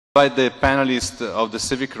Invite the panelists of the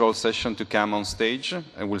Civic role session to come on stage,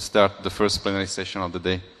 and we'll start the first plenary session of the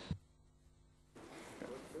day.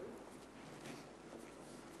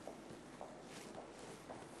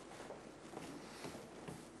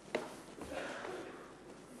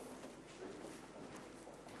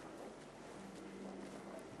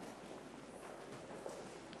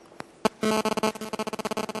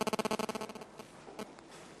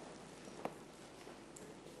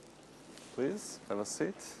 Please, have a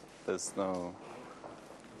seat. There's no...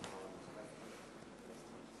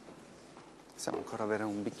 Possiamo ancora avere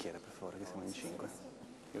un bicchiere, per favore, che siamo in 5.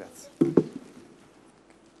 Grazie.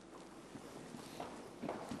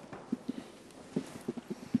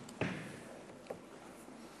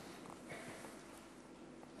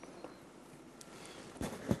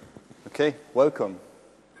 Okay, welcome.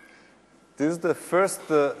 This is the first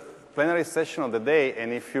plenary session of the day,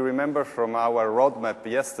 and if you remember from our roadmap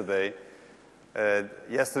yesterday,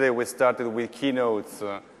 we started with keynotes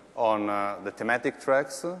on the thematic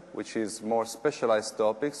tracks, which is more specialized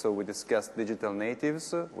topics. So we discussed digital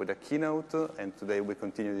natives with a keynote, and today we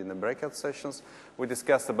continued in the breakout sessions. We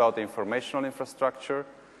discussed about informational infrastructure,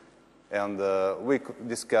 and we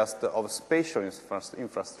discussed of spatial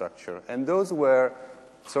infrastructure. And those were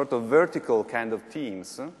sort of vertical kind of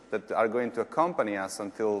themes that are going to accompany us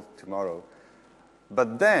until tomorrow.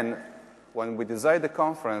 But then, when we designed the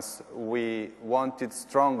conference, we wanted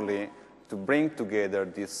strongly to bring together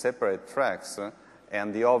these separate tracks,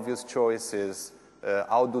 and the obvious choice is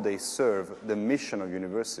how do they serve the mission of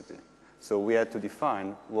university. So we had to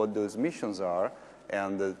define what those missions are,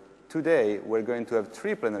 and today we're going to have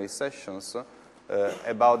 3 plenary sessions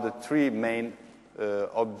about the 3 main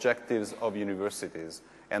objectives of universities.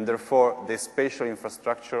 And therefore, the spatial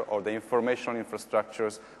infrastructure or the informational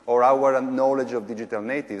infrastructures or our knowledge of digital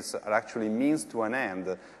natives are actually means to an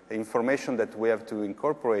end, information that we have to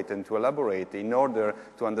incorporate and to elaborate in order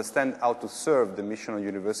to understand how to serve the mission of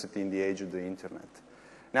university in the age of the internet.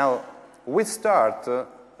 Now, we start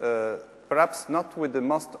perhaps not with the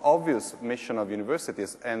most obvious mission of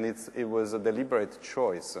universities, and it was a deliberate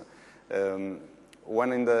choice.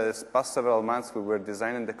 When in the past several months we were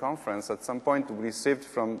designing the conference, at some point we received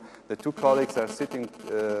from the 2 colleagues that are sitting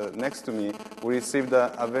next to me, we received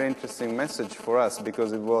a very interesting message for us,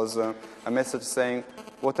 because it was a message saying,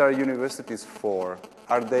 what are universities for?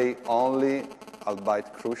 Are they only,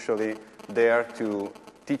 albeit crucially, there to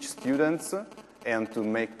teach students and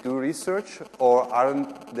to do research, or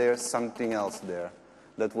aren't there something else there?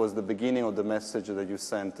 That was the beginning of the message that you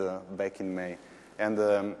sent back in May.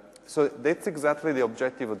 And so that's exactly the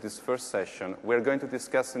objective of this first session. We're going to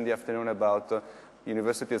discuss in the afternoon about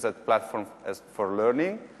universities as platform for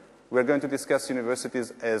learning. We're going to discuss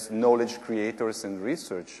universities as knowledge creators and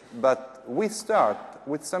research. But we start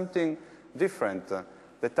with something different,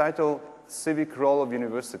 the title Civic Role of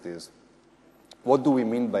Universities. What do we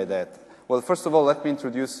mean by that? Well, first of all, let me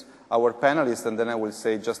introduce our panelists, and then I will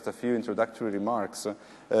say just a few introductory remarks.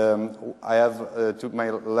 I have to my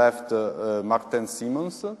left Maarten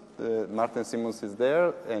Simons. Maarten Simons is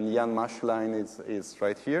there, and Juan Masschelein is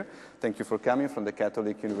right here. Thank you for coming from the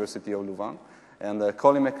Catholic University of Leuven. And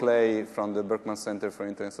Colin Maclay from the Berkman Center for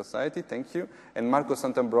Internet Society. Thank you. And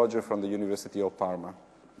Santambrogio from the University of Parma.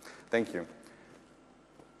 Thank you.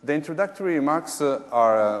 The introductory remarks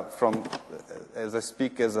are from, as I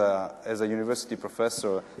speak as a university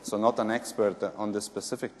professor, so not an expert on the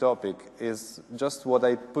specific topic, is just what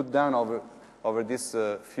I put down over these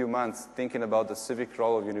few months thinking about the civic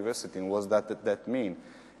role of university and what that mean.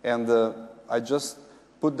 And I just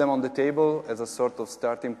put them on the table as a sort of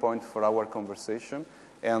starting point for our conversation.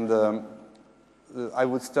 And I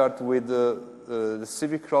would start with the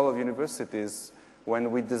civic role of universities.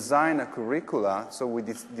 When we design a curricula, so we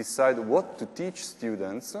decide what to teach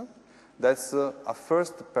students, that's a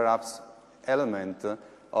first, perhaps, element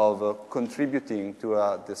of contributing to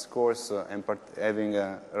a discourse and having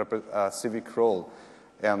a civic role.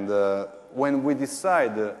 And when we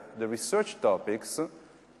decide the research topics,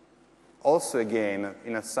 also again,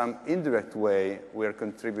 in some indirect way, we are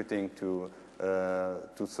contributing to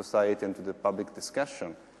society and to the public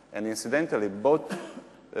discussion. And incidentally, both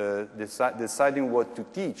deciding what to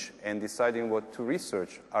teach and deciding what to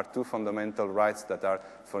research are 2 fundamental rights that are,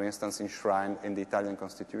 for instance, enshrined in the Italian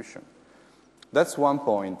Constitution. That's one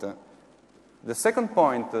point. The second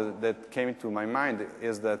point that came to my mind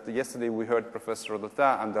is that yesterday we heard Professor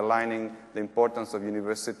Rodotà underlining the importance of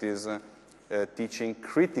universities teaching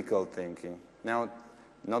critical thinking. Now,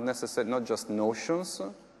 not just notions,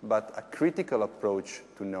 but a critical approach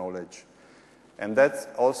to knowledge. And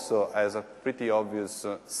that also has a pretty obvious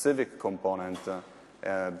civic component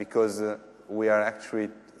because we are actually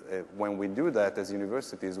when we do that as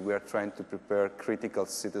universities, we are trying to prepare critical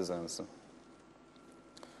citizens.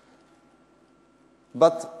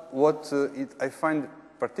 But what I find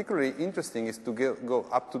particularly interesting is to go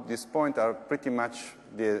up to this point are pretty much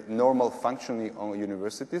the normal functioning of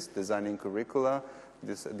universities, designing curricula,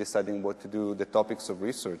 deciding what to do, the topics of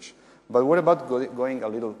research. But what about going a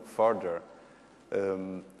little further?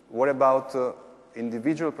 What about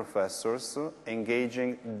individual professors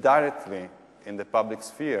engaging directly in the public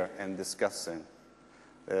sphere and discussing?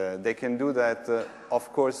 They can do that,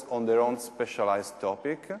 of course, on their own specialized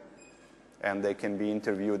topic, and they can be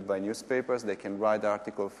interviewed by newspapers, they can write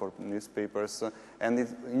articles for newspapers, and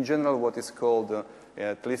it's in general what is called,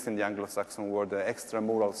 at least in the Anglo-Saxon world,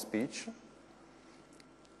 extramural speech.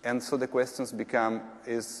 And so the questions become,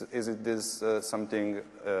 is this something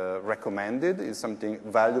recommended? Is something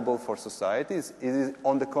valuable for society? Is it,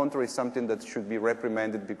 on the contrary, something that should be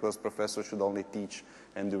reprimanded because professors should only teach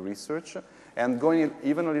and do research? And going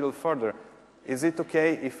even a little further, is it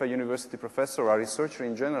okay if a university professor or a researcher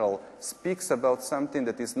in general speaks about something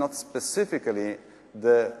that is not specifically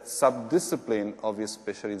the subdiscipline of his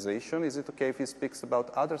specialization? Is it okay if he speaks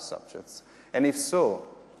about other subjects? And if so,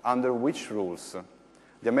 under which rules?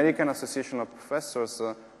 The American Association of Professors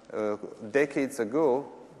decades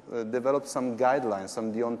ago developed some guidelines,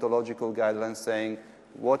 some deontological guidelines saying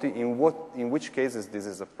in which cases this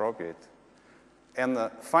is appropriate. And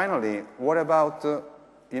finally, what about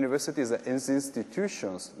universities as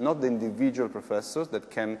institutions, not the individual professors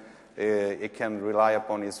that can rely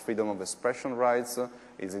upon his freedom of expression rights,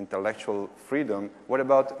 his intellectual freedom? What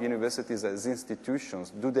about universities as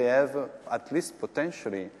institutions? Do they have, at least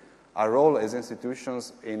potentially, a role as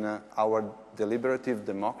institutions in our deliberative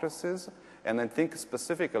democracies? And I think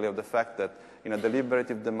specifically of the fact that in a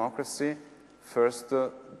deliberative democracy, first,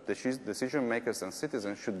 decision makers and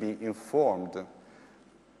citizens should be informed.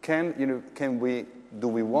 Do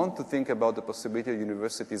we want to think about the possibility of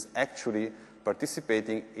universities actually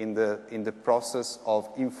participating in the process of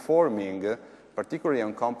informing, particularly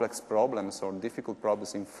on complex problems or difficult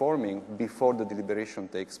problems, informing before the deliberation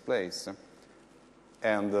takes place?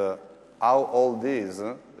 And how all these,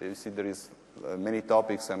 you see there is many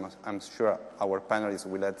topics, I'm sure our panelists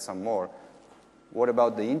will add some more. What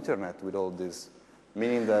about the internet with all this?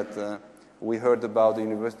 Meaning that we heard about the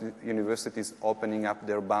universities opening up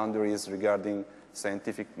their boundaries regarding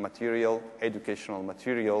scientific material, educational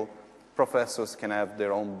material. Professors can have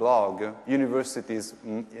their own blog. Universities,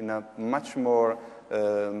 in a much more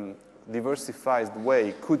diversified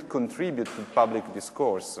way, could contribute to public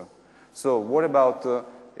discourse. So what about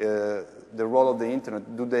the role of the internet?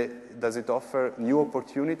 Does it offer new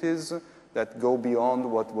opportunities that go beyond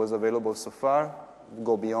what was available so far,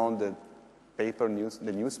 go beyond the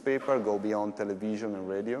the newspaper, go beyond television and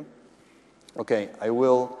radio? Okay, I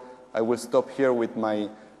will stop here with my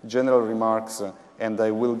general remarks, and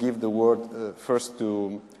I will give the word first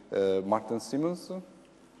to Maarten Simmons.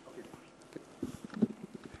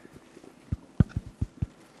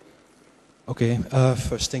 Okay,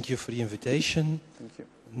 first, thank you for the invitation. Thank you.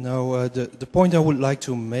 Now, the point I would like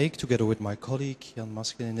to make, together with my colleague, Juan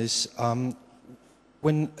Masschelein, is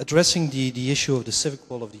when addressing the issue of the civic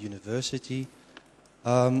role of the university,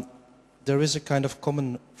 there is a kind of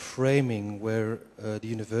common framing where the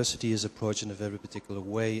university is approached in a very particular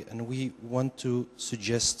way, and we want to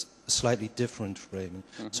suggest a slightly different framing.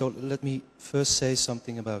 Mm-hmm. So let me first say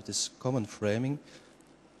something about this common framing.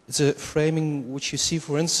 It's a framing which you see,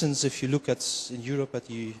 for instance, if you look at, in Europe, at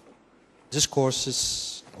the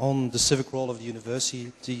discourses on the civic role of the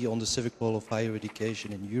university, on the civic role of higher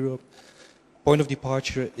education in Europe. Point of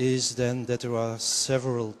departure is then that there are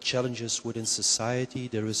several challenges within society.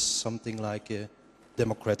 There is something like a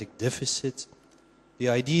democratic deficit. The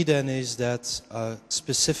idea then is that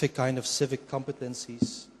specific kind of civic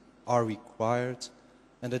competencies are required,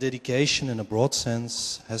 and that education in a broad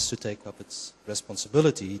sense has to take up its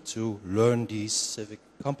responsibility to learn these civic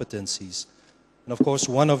competencies. And of course,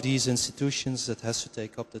 one of these institutions that has to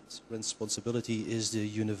take up that responsibility is the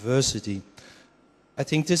university. I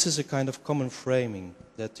think this is a kind of common framing,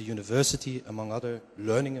 that the university, among other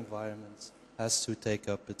learning environments, has to take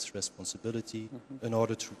up its responsibility in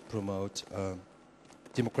order to promote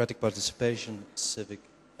democratic participation, civic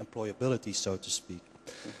employability, so to speak.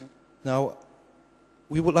 Now,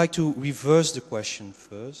 we would like to reverse the question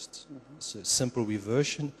first. It's a simple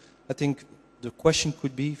reversion. I think the question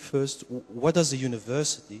could be first, what does the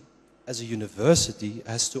university, as a university,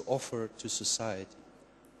 has to offer to society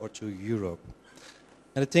or to Europe?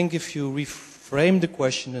 And I think if you reframe the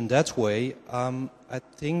question in that way, I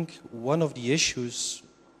think one of the issues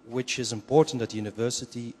which is important at the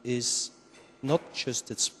university is not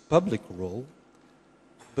just its public role,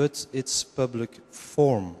 but its public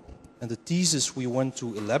form. And the thesis we want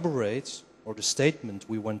to elaborate, or the statement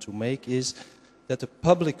we want to make, is that the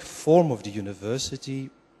public form of the university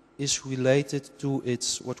is related to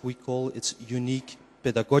its, what we call its unique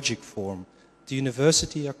pedagogic form. The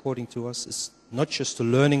university, according to us, is not just a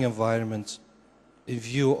learning environment in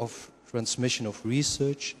view of transmission of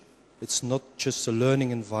research. It's not just a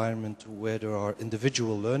learning environment where there are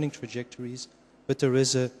individual learning trajectories, but there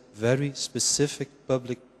is a very specific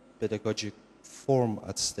public pedagogic form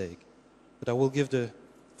at stake. But I will give the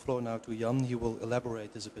floor now to Jan. He will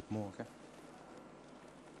elaborate this a bit more. Okay?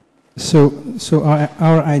 So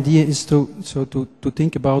our idea is to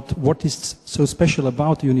think about what is so special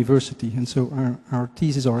about the university. And so our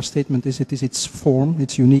thesis, our statement is it is its form,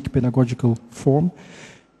 its unique pedagogical form.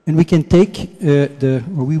 And we can take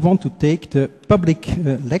we want to take the public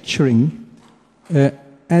lecturing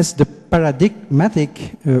as the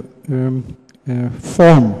paradigmatic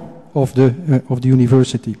form of the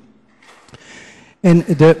university. And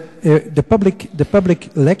the public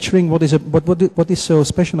lecturing, what is so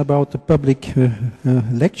special about the public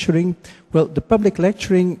lecturing? Well, the public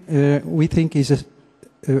lecturing we think is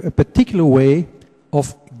a particular way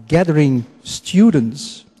of gathering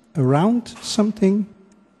students around something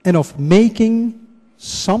and of making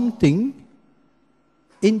something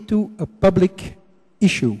into a public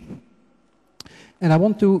issue. And I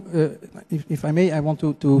want to, if I may, I want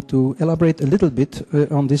to elaborate a little bit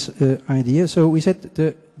on this idea. So we said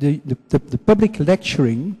the public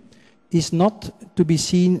lecturing is not to be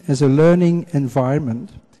seen as a learning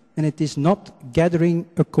environment, and it is not gathering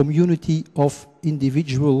a community of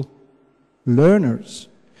individual learners.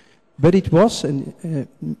 But it was, and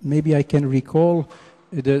maybe I can recall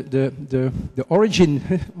the origin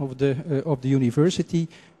of the university.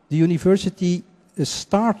 The university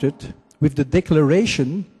started with the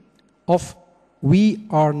declaration of we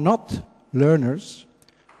are not learners,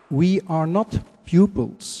 we are not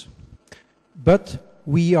pupils, but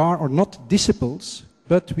we are, or not disciples,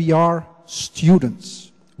 but we are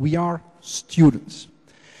students. We are students.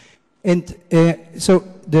 And so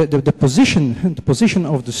the position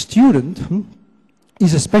of the student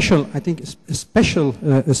is a special, I think, a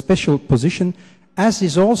special position, as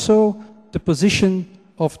is also the position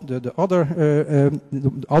of the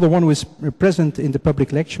other one who is present in the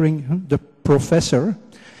public lecturing, the professor.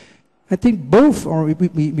 I think both, or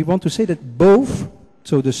we want to say that both,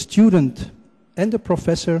 so the student and the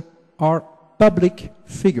professor, are public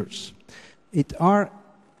figures. It are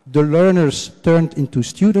the learners turned into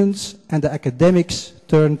students and the academics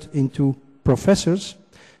turned into professors.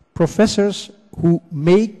 Professors who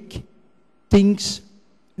make things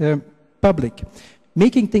public.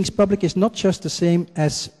 Making things public is not just the same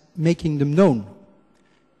as making them known.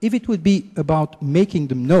 If it would be about making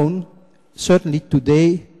them known, certainly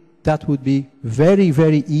today that would be very,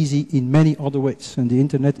 very easy in many other ways. And the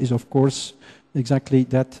internet is, of course, exactly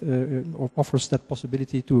that, offers that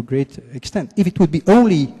possibility to a great extent. If it would be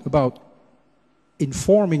only about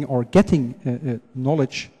informing or getting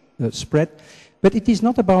knowledge spread, but it is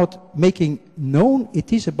not about making known,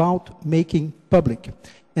 it is about making public.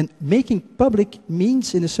 And making public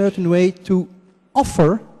means in a certain way to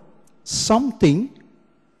offer something.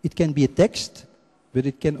 It can be a text, but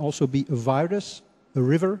it can also be a virus, a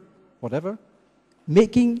river, whatever.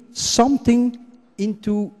 Making something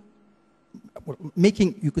into,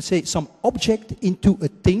 making, you could say, some object into a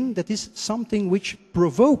thing that is something which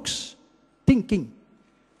provokes thinking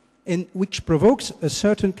and which provokes a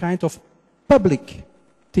certain kind of public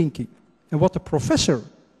thinking. And what the professor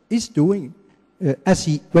is doing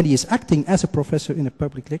when he is acting as a professor in a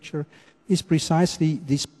public lecture is precisely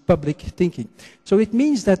this public thinking. So it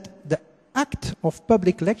means that the act of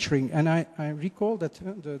public lecturing, and I recall that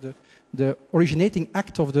the originating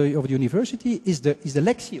act of the university is the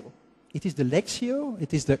lectio. It is the lectio.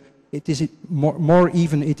 It is more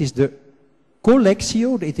even. It is the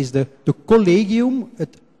collectio. It is the collegium.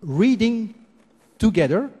 Reading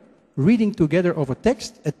together of a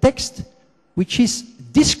text which is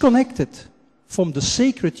disconnected from the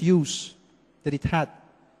sacred use that it had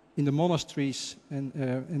in the monasteries and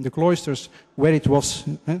in the cloisters where it was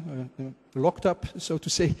locked up, so to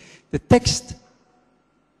say. The text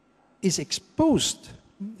is exposed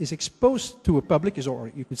to a public, or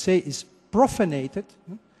you could say is profanated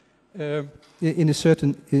in a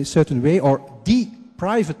certain way, or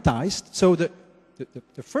deprivatized. So the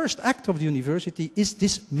first act of the university is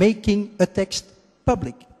this making a text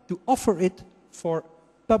public, to offer it for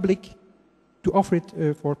public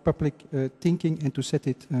thinking and to set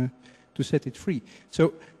it free.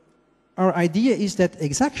 So our idea is that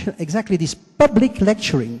exactly this public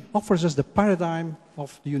lecturing offers us the paradigm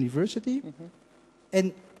of the university.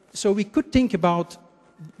 And so we could think about,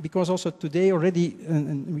 because also today already,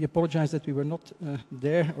 and we apologize that we were not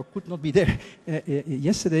there or could not be there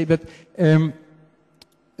yesterday, but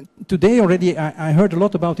today already I heard a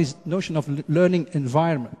lot about this notion of learning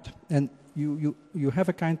environment. And you have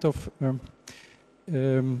a kind of,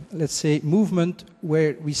 let's say, movement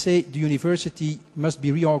where we say the university must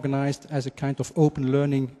be reorganized as a kind of open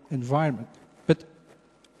learning environment. But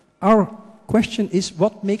our question is,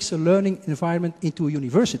 what makes a learning environment into a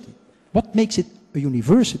university? What makes it a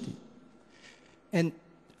university? And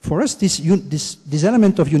for us, this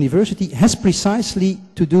element of university has precisely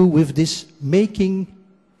to do with this making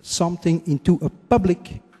something into a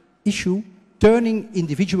public issue, turning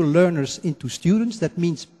individual learners into students. That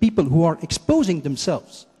means people who are exposing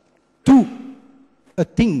themselves to a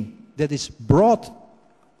thing that is brought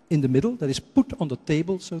in the middle, that is put on the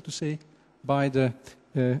table, so to say, by the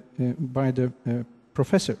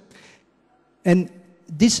professor. And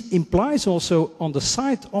this implies also on the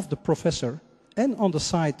side of the professor and on the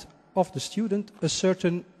side of the student a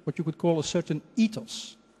certain, what you could call a certain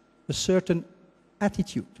ethos, a certain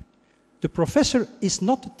attitude. The professor is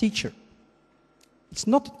not a teacher. It's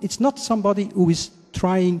not somebody who is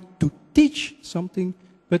trying to teach something,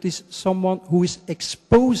 but is someone who is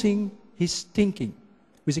exposing his thinking.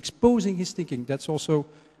 Who is exposing his thinking. That's also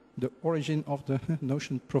the origin of the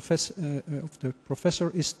notion of the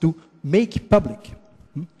professor, is to make public.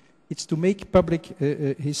 It's to make public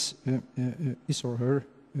his or her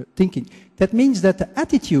thinking. That means that the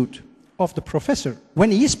attitude of the professor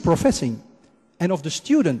when he is professing, and of the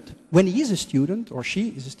student when he is a student or she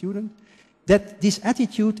is a student, that this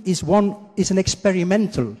attitude is an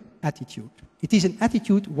experimental attitude. It is an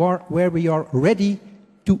attitude where we are ready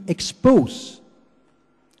to expose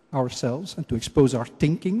ourselves and to expose our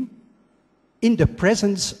thinking in the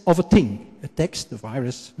presence of a thing, a text, a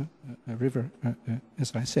virus, a river,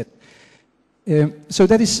 as I said. So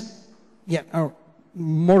that is,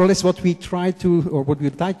 more or less what we try to, or what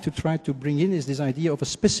we'd like to try to bring in, is this idea of a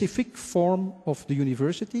specific form of the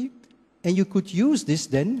university, and you could use this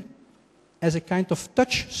then as a kind of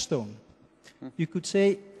touchstone. You could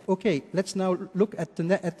say, okay, let's now look at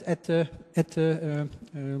the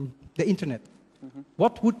internet.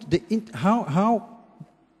 What would how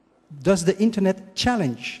does the internet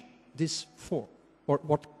challenge this form, or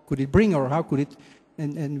what could it bring, or how could it?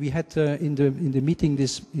 And we had in the meeting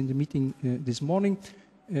this morning,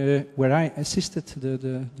 where I assisted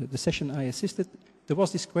the session I assisted, there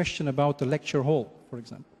was this question about the lecture hall, for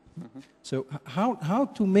example. So how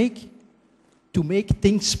to make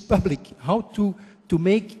things public? How to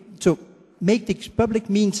make things public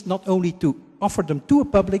means not only to offer them to a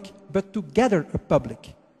public, but to gather a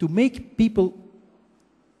public, to make people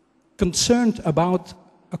concerned about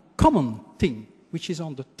a common thing which is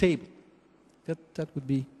on the table. That would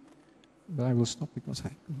be, but I will stop because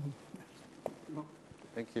I...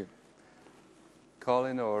 Thank you.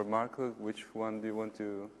 Colin or Marco, which one do you want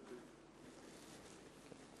to...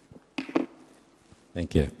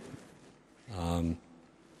 Thank you.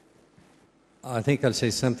 I think I'll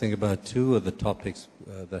say something about two of the topics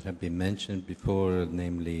that have been mentioned before,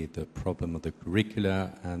 namely the problem of the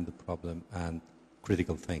curricula and the problem and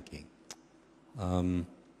critical thinking.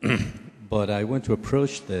 But I want to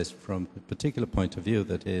approach this from a particular point of view,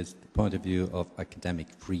 that is the point of view of academic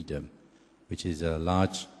freedom, which is a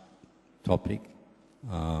large topic.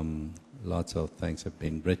 Lots of things have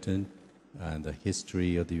been written, and the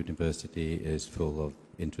history of the university is full of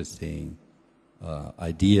interesting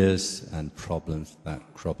ideas and problems that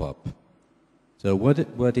crop up. So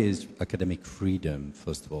what is academic freedom,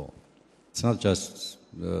 first of all? It's not just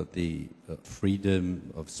the freedom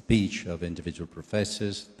of speech of individual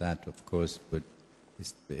professors. That, of course,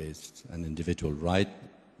 is an individual right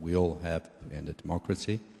we all have in a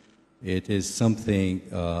democracy. It is something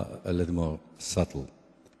a little more subtle.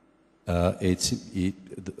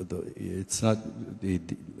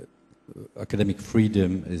 Academic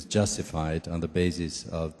freedom is justified on the basis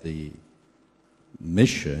of the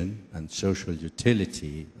mission and social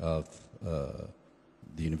utility of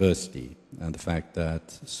the university, and the fact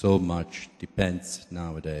that so much depends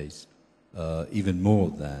nowadays, even more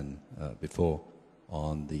than before,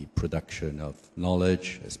 on the production of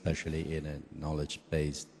knowledge, especially in a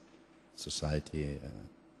knowledge-based society,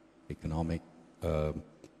 economic.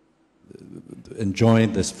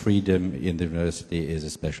 Enjoying this freedom in the university is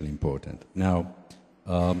especially important. Now,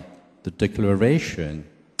 the declaration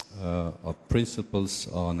of principles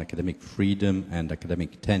on academic freedom and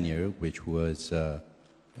academic tenure, which was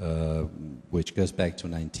which goes back to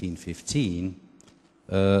 1915,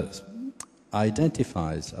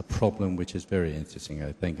 identifies a problem which is very interesting,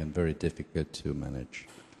 I think, and very difficult to manage.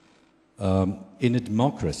 In a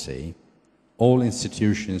democracy, all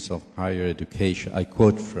institutions of higher education, I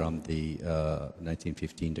quote from the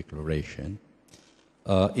 1915 Declaration,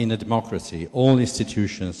 in a democracy, all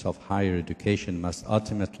institutions of higher education must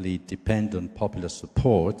ultimately depend on popular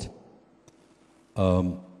support,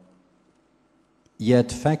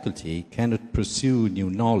 yet faculty cannot pursue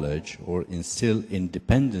new knowledge or instill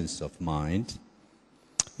independence of mind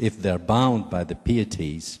if they're bound by the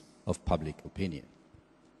pieties of public opinion.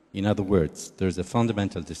 In other words, there's a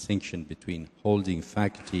fundamental distinction between holding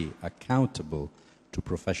faculty accountable to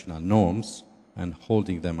professional norms and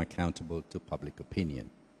holding them accountable to public opinion.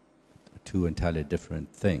 Two entirely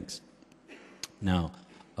different things. Now,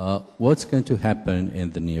 what's going to happen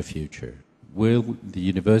in the near future? Will the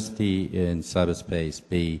university in cyberspace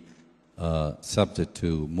be subject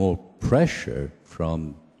to more pressure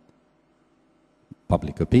from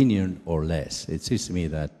public opinion or less? It seems to me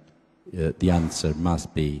that the answer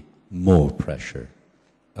must be more pressure.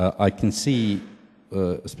 I can see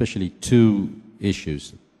especially two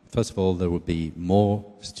issues. First of all, there will be more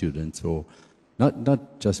students, or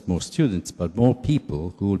not just more students, but more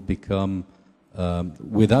people who will become,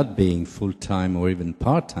 without being full-time or even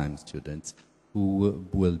part-time students, who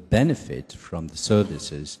will benefit from the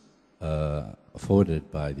services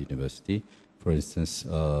afforded by the university. For instance,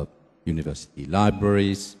 university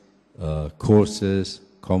libraries, courses,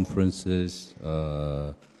 conferences,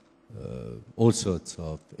 all sorts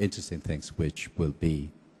of interesting things which will be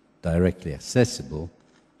directly accessible.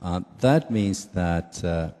 That means that,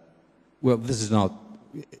 well, this is not,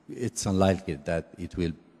 it's unlikely that it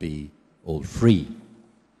will be all free.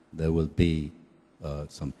 There will be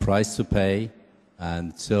some price to pay,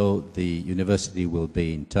 and so the university will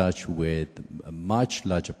be in touch with a much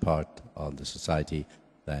larger part of the society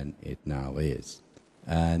than it now is.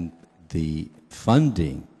 And the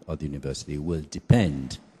funding of the university will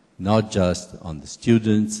depend not just on the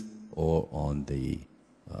students or on the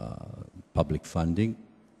public funding,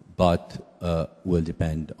 but will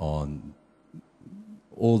depend on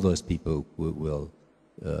all those people who will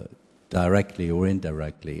directly or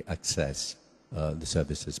indirectly access the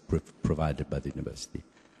services provided by the university.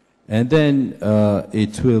 And then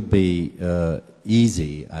it will be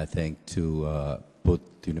easy, I think, to put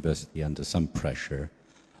the university under some pressure.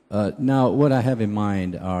 Now, what I have in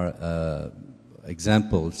mind are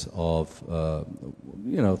examples of,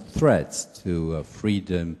 threats to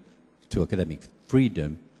freedom, to academic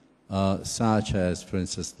freedom, such as, for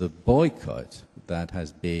instance, the boycott that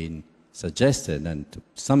has been suggested and to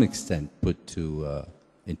some extent put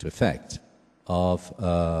into effect of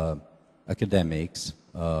academics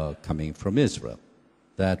coming from Israel.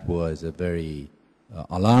 That was a very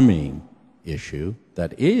alarming issue.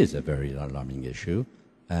 That is a very alarming issue.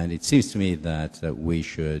 And it seems to me that we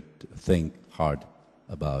should think hard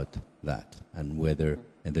about that and whether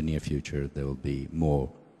in the near future there will be more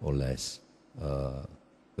or less,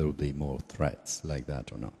 there will be more threats like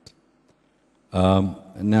that or not.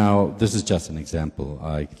 Now, this is just an example.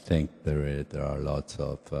 I think there are lots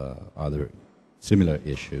of other similar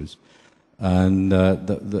issues. And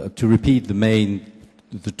to repeat,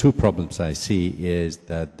 the two problems I see is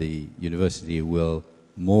that the university will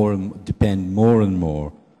depend more and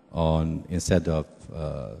more on, instead of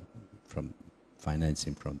from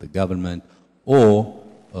financing from the government, or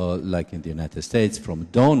like in the United States, from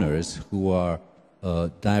donors who are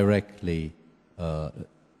directly, so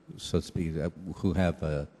to speak, who have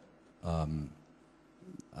a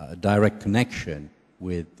direct connection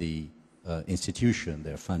with the institution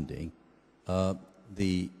they're funding.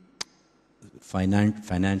 The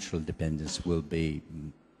financial dependence will be,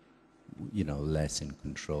 less in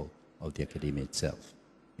control of the academia itself.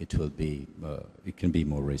 It will be, it can be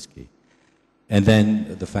more risky. And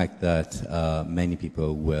then the fact that many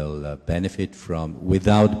people will benefit from,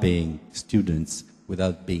 without being students,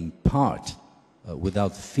 without being part,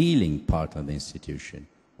 without feeling part of the institution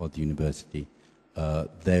or the university,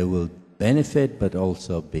 they will benefit but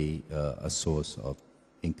also be a source of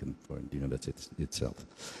income for the university itself.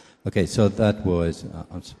 Okay, so that was,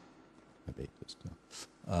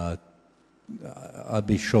 I'll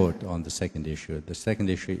be short on the second issue. The second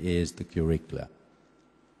issue is the curricula.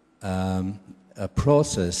 A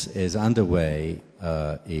process is underway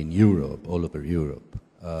in Europe, all over Europe,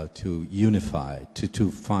 to unify,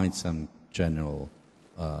 to find some general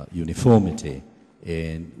uniformity,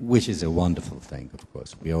 which is a wonderful thing, of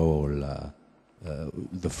course. We all,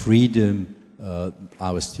 the freedom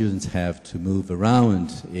our students have to move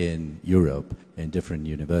around in Europe in different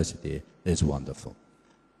universities is wonderful.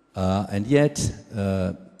 And yet,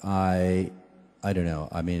 I don't know,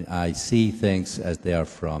 I mean, I see things as they are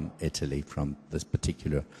from Italy, from this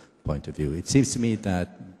particular point of view. It seems to me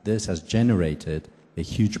that this has generated a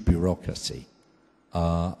huge bureaucracy,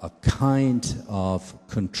 a kind of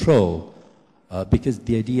control, because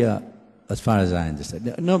the idea, as far as I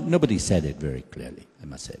understand, nobody said it very clearly, I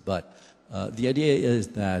must say, but the idea is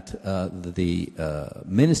that the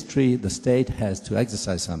ministry, the state, has to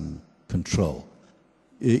exercise some control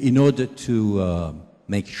in order to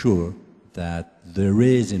make sure that there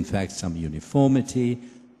is, in fact, some uniformity,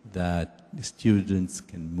 that students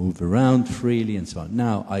can move around freely and so on.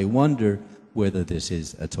 Now, I wonder whether this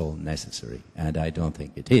is at all necessary, and I don't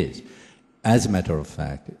think it is. As a matter of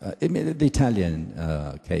fact, I mean, the Italian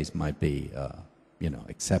case might be,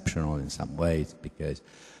 exceptional in some ways, because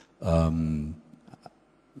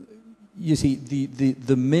you see,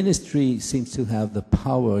 the ministry seems to have the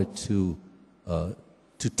power to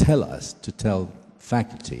tell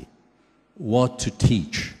faculty what to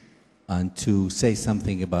teach and to say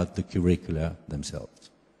something about the curricula themselves.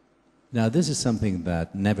 Now, this is something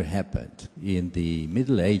that never happened. In the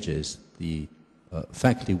Middle Ages, the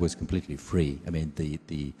faculty was completely free. I mean,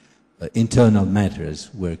 the internal matters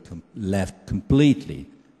were left completely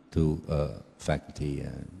to faculty,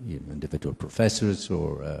 individual professors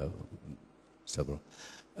or several.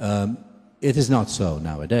 It is not so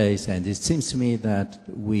nowadays, and it seems to me that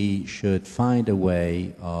we should find a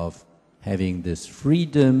way of having this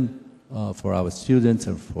freedom for our students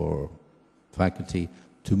and for faculty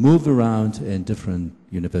to move around in different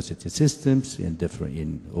university systems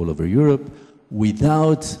in all over Europe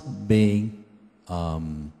without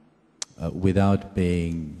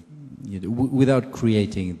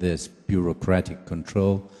creating this bureaucratic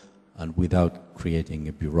control and without creating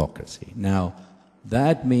a bureaucracy. Now,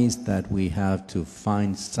 that means that we have to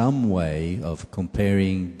find some way of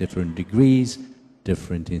comparing different degrees,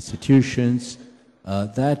 different institutions.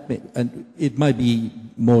 And it might be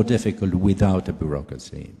more difficult without a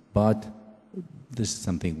bureaucracy, but this is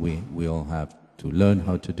something we all have to learn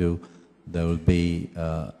how to do. There will be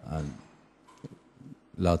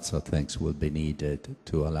lots of things will be needed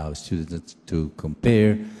to allow students to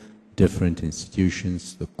compare different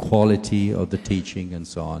institutions, the quality of the teaching and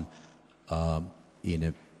so on,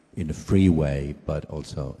 in a free way, but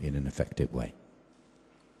also in an effective way.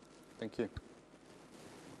 Thank you.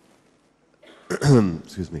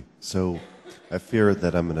 Excuse me. So I fear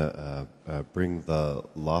that I'm going to bring the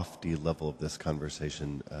lofty level of this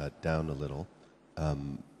conversation down a little,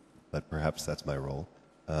 but perhaps that's my role.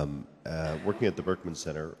 Working at the Berkman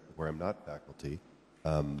Center, where I'm not faculty,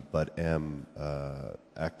 but am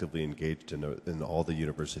actively engaged in all the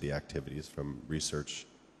university activities, from research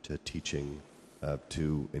to teaching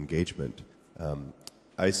to engagement,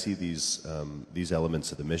 I see these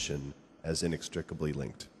elements of the mission as inextricably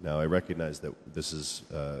linked. Now, I recognize that this is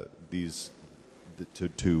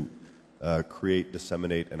to create,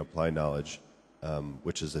 disseminate, and apply knowledge,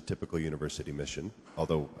 which is a typical university mission.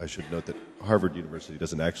 Although I should note that Harvard University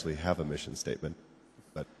doesn't actually have a mission statement,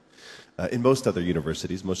 but in most other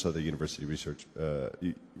universities,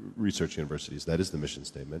 research universities, that is the mission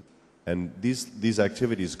statement. And these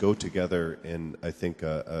activities go together in, I think,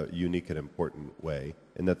 a unique and important way,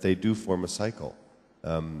 in that they do form a cycle.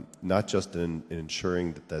 Not just in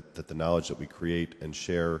ensuring that the knowledge that we create and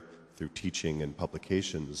share through teaching and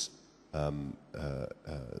publications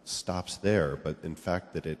stops there, but in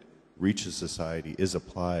fact that it reaches society, is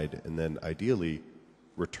applied, and then ideally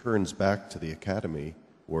returns back to the academy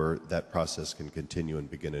where that process can continue and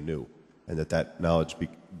begin anew, and that knowledge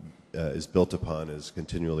is built upon, is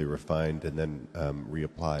continually refined, and then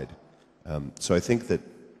reapplied. So I think that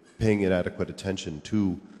paying inadequate attention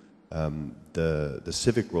to the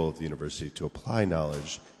civic role of the university to apply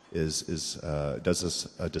knowledge does us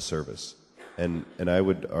a disservice. And I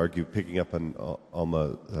would argue, picking up on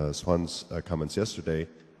Alma Swan's comments yesterday,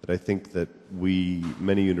 that I think that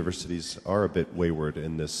many universities are a bit wayward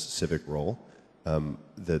in this civic role,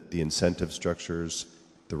 that the incentive structures,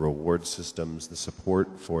 the reward systems, the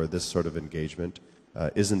support for this sort of engagement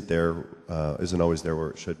isn't always there where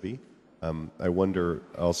it should be. I wonder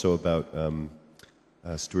also about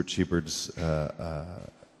Stuart Shepherd's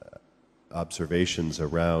observations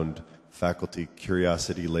around faculty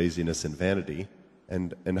curiosity, laziness, and vanity,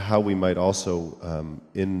 and how we might also,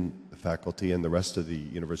 in faculty and the rest of the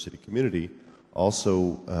university community,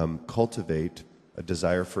 also cultivate a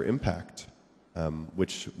desire for impact,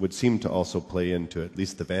 which would seem to also play into at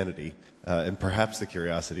least the vanity and perhaps the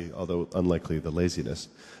curiosity, although unlikely the laziness.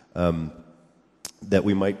 that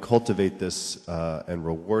we might cultivate this and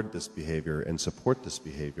reward this behavior and support this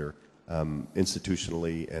behavior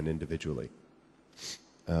institutionally and individually.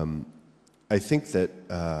 I think that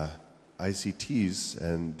ICTs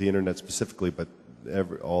and the internet specifically, but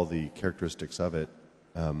all the characteristics of it,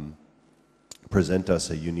 present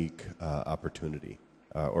us a unique opportunity,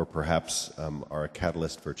 or perhaps are a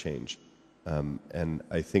catalyst for change. And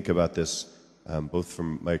I think about this both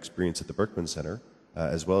from my experience at the Berkman Center,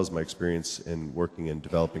 as well as my experience in working in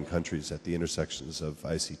developing countries at the intersections of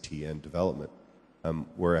ICT and development,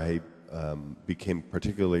 where I became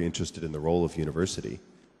particularly interested in the role of university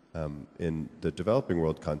in the developing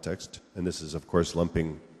world context. And this is, of course,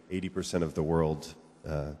 lumping 80% of the world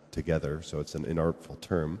together, so it's an inartful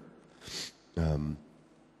term.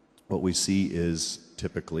 What we see is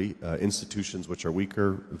typically institutions which are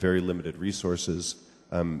weaker, very limited resources,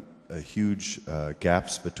 huge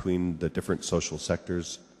gaps between the different social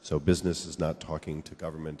sectors. So business is not talking to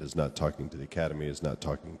government, is not talking to the academy, is not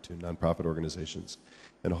talking to nonprofit organizations,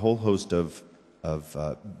 and a whole host of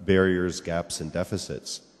barriers, gaps, and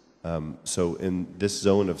deficits. So in this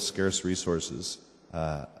zone of scarce resources,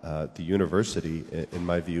 the university, in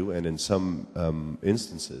my view, and in some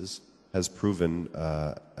instances, has proven,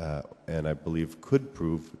 and I believe could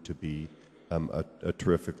prove to be a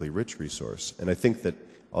terrifically rich resource. And I think that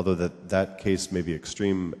although that case may be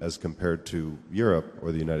extreme as compared to Europe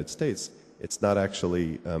or the United States, it's not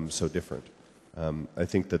actually so different. I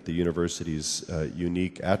think that the university's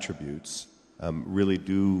unique attributes really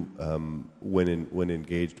do, when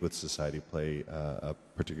engaged with society, play a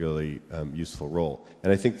particularly useful role.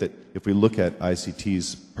 And I think that if we look at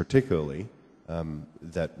ICTs particularly,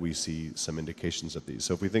 that we see some indications of these.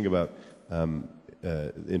 So if we think about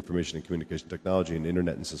information and communication technology and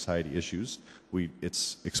internet and society issues,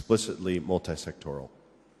 it's explicitly multi-sectoral.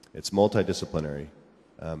 It's multidisciplinary.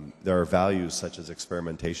 There are values such as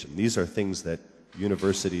experimentation. These are things that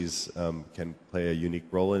universities can play a unique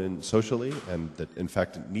role in socially, and that in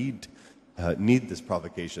fact need this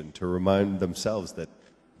provocation to remind themselves that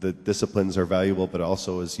the disciplines are valuable, but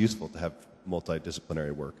also is useful to have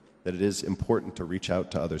multidisciplinary work, that it is important to reach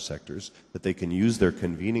out to other sectors, that they can use their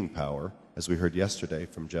convening power, as we heard yesterday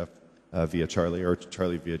from Jeff via Charlie, or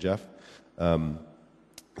Charlie via Jeff,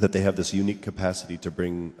 that they have this unique capacity to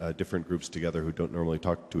bring different groups together who don't normally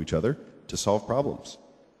talk to each other to solve problems.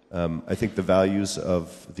 I think the values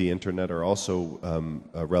of the internet are also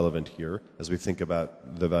relevant here as we think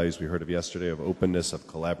about the values we heard of yesterday of openness, of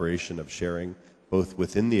collaboration, of sharing, both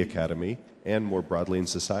within the academy and more broadly in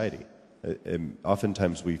society.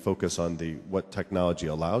 Oftentimes we focus on what technology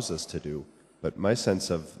allows us to do, but my sense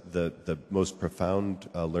of the most profound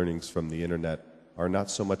learnings from the internet are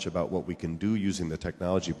not so much about what we can do using the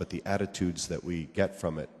technology, but the attitudes that we get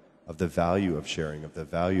from it, of the value of sharing, of the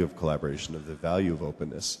value of collaboration, of the value of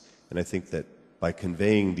openness. And I think that by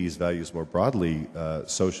conveying these values more broadly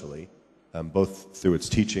socially, both through its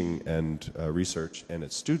teaching and research and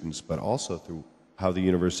its students, but also through how the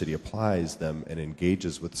university applies them and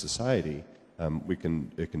engages with society, it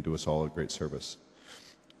can do us all a great service.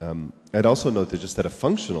 I'd also note that just at a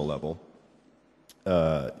functional level,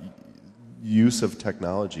 use of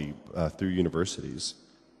technology through universities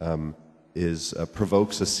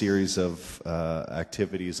provokes a series of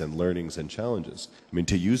activities and learnings and challenges. I mean,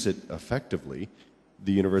 to use it effectively,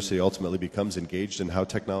 the university ultimately becomes engaged in how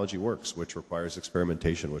technology works, which requires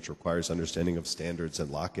experimentation, which requires understanding of standards and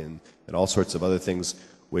lock-in and all sorts of other things,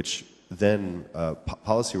 which then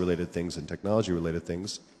policy-related things and technology-related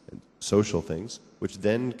things and social things, which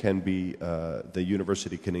then can be, the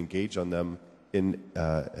university can engage on them in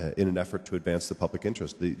an effort to advance the public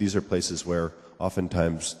interest. These are places where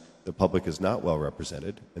oftentimes the public is not well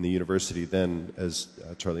represented, and the university then, as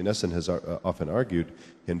Charlie Nesson has often argued,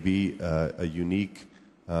 can be a unique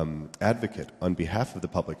advocate on behalf of the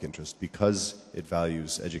public interest because it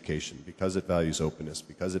values education, because it values openness,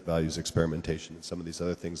 because it values experimentation, and some of these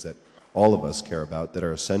other things that all of us care about that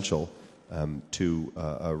are essential to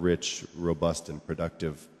a rich, robust, and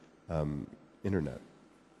productive internet.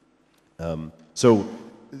 So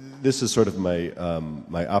this is sort of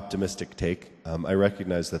my optimistic take. I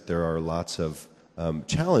recognize that there are lots of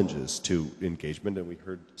challenges to engagement, and we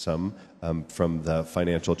heard some from the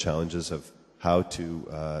financial challenges of how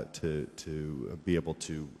to be able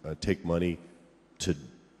to take money to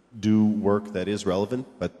do work that is relevant,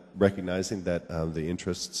 but recognizing that the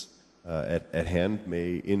interests at hand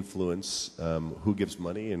may influence who gives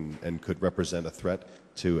money and could represent a threat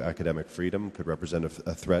to academic freedom, could represent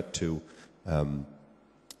a threat to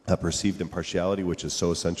a perceived impartiality, which is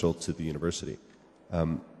so essential to the university.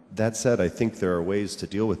 That said, I think there are ways to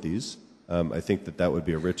deal with these. I think that that would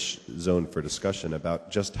be a rich zone for discussion about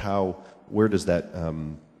just where does that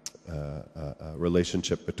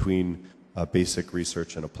relationship between basic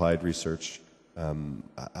research and applied research,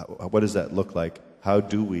 what does that look like? How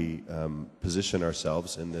do we position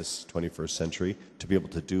ourselves in this 21st century to be able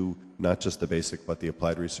to do not just the basic but the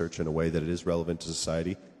applied research in a way that it is relevant to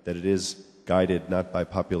society, that it is guided not by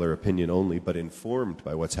popular opinion only but informed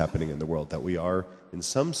by what's happening in the world, that we are in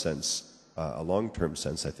some sense, a long-term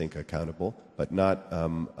sense I think, accountable but not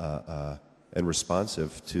and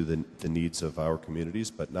responsive to the needs of our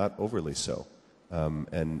communities, but not overly so.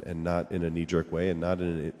 And not in a knee-jerk way, and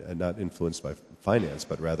not influenced by finance,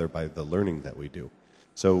 but rather by the learning that we do.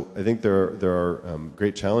 So I think there are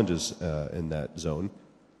great challenges in that zone,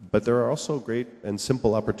 but there are also great and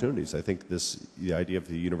simple opportunities. I think the idea of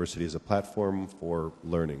the university as a platform for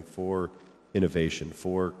learning, for innovation,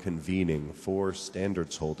 for convening, for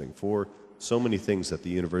standards holding, for so many things that the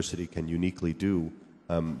university can uniquely do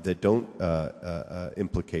that don't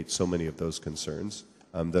implicate so many of those concerns.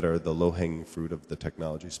 That are the low-hanging fruit of the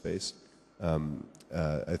technology space,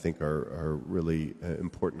 I think are really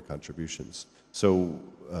important contributions. So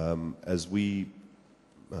as we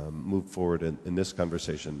move forward in this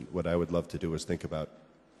conversation, what I would love to do is think about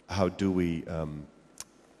how do we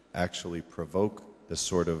actually provoke the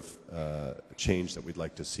sort of change that we'd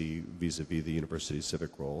like to see vis-a-vis the university's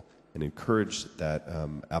civic role and encourage that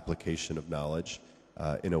application of knowledge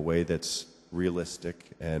in a way that's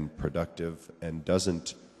realistic and productive and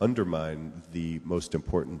doesn't undermine the most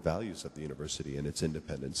important values of the university and its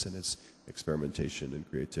independence and its experimentation and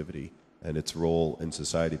creativity and its role in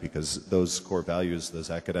society, because those core values, those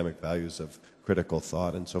academic values of critical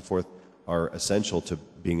thought and so forth, are essential to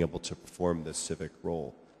being able to perform this civic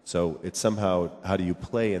role. So it's somehow, how do you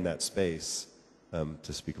play in that space,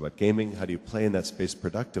 to speak about gaming, how do you play in that space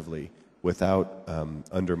productively without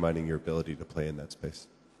undermining your ability to play in that space?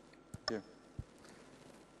 Yeah.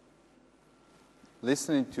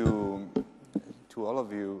 Listening to all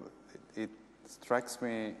of you, it strikes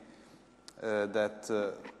me that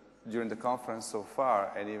during the conference so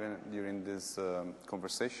far, and even during this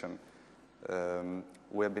conversation,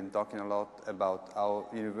 we have been talking a lot about how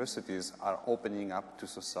universities are opening up to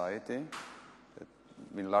society,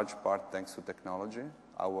 in large part thanks to technology.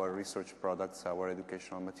 Our research products, our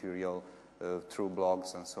educational material, through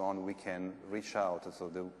blogs and so on, we can reach out.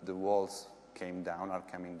 So the walls are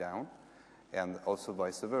coming down. And also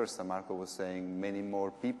vice versa. Marco was saying many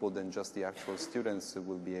more people than just the actual students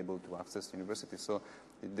will be able to access the university. So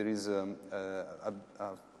there is a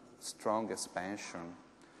strong expansion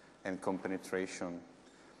and compenetration.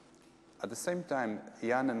 At the same time,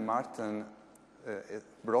 Juan and Maarten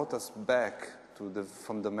brought us back to the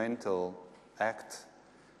fundamental act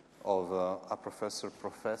of a professor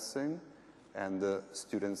professing and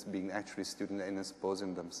students being actually students and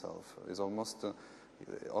exposing themselves. It's almost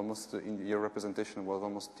in your representation was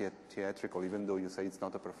almost theatrical, even though you say it's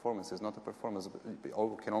not a performance. It's not a performance.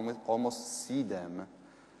 You can almost see them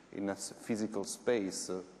in a physical space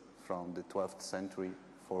from the 12th century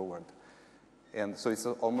forward. And so it's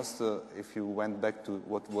almost, if you went back to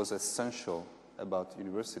what was essential about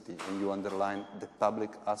university, and you underline the public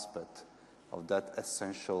aspect of that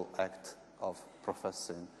essential act of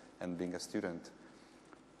professing and being a student.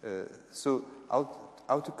 So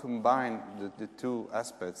how to combine the two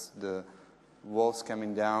aspects, the walls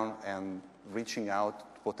coming down and reaching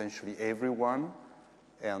out to potentially everyone,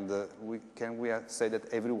 and can we say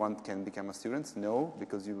that everyone can become a student? No,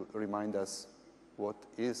 because you remind us what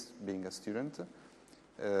is being a student.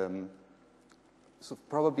 So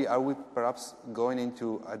probably are we perhaps going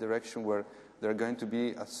into a direction where there are going to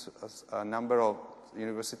be a number of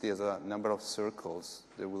university as a number of circles.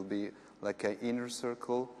 There will be like an inner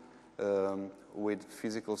circle with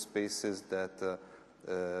physical spaces that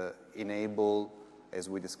enable, as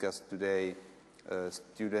we discussed today,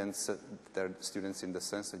 students that are students in the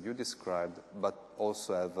sense that you described, but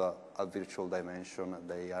also have a virtual dimension.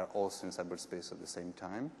 They are also in cyberspace at the same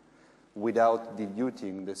time, without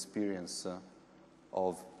diluting the experience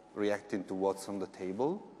of reacting to what's on the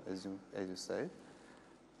table, as you said.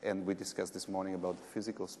 And we discussed this morning about the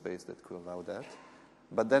physical space that could allow that.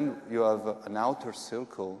 But then you have an outer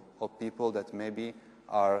circle of people that maybe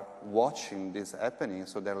are watching this happening,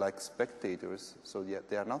 so they're like spectators. So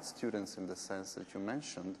they are not students in the sense that you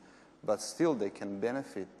mentioned, but still they can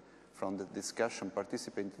benefit from the discussion,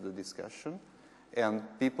 participate in the discussion. And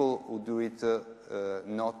people who do it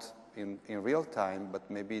not in real time, but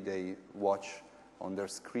maybe they watch on their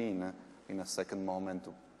screen in a second moment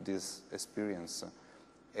this experience.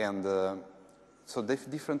 And so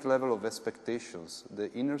different level of expectations.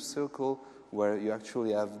 The inner circle, where you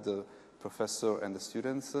actually have the professor and the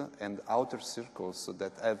students, and outer circles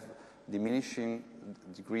that have diminishing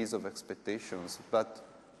degrees of expectations. But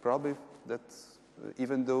probably that,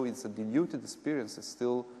 even though it's a diluted experience, it's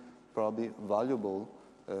still probably valuable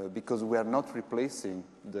because we are not replacing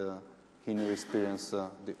the inner experience,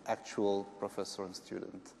 the actual professor and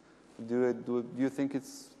student. Do you think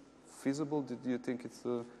it's feasible? Do you think it's,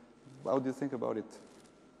 how do you think about it?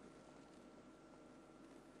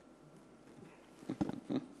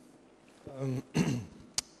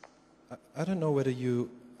 I don't know whether you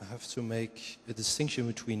have to make a distinction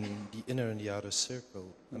between the inner and the outer circle.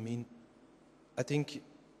 I mean, I think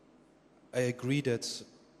I agree that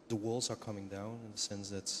the walls are coming down in the sense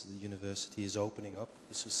that the university is opening up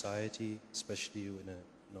the society, especially in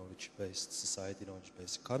a knowledge-based society,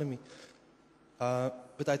 knowledge-based economy.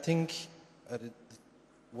 But I think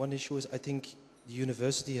one issue is I think the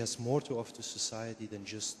university has more to offer to society than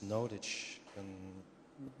just knowledge and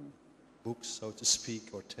books, so to speak,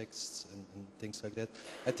 or texts and things like that.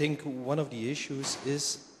 I think one of the issues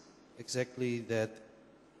is exactly that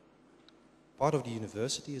part of the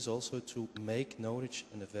university is also to make knowledge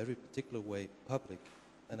in a very particular way public.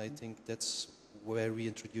 And I think that's where we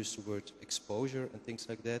introduce the word exposure and things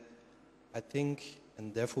like that. I think,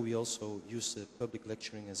 and therefore we also use the public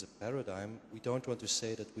lecturing as a paradigm. We don't want to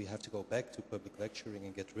say that we have to go back to public lecturing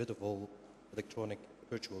and get rid of all electronic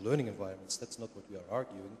virtual learning environments. That's not what we are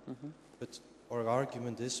arguing. But our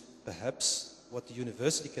argument is perhaps what the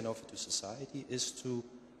university can offer to society is to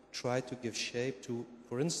try to give shape to,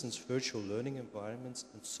 for instance, virtual learning environments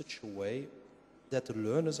in such a way that the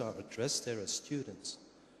learners are addressed there as students,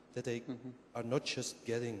 that they are not just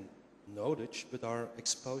getting knowledge, but are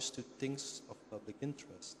exposed to things of public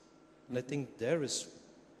interest. And I think there is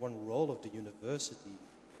one role of the university.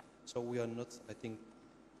 So we are not, I think,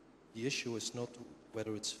 the issue is not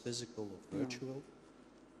whether it's physical or virtual,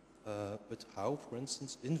 but how, for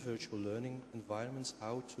instance, in virtual learning environments,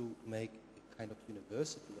 how to make a kind of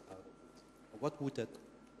university out of it. What would that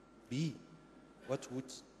be? What would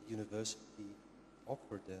the university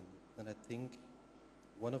offer then? And I think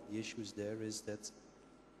one of the issues there is that,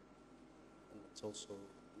 and it's also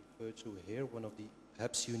referred to here, one of the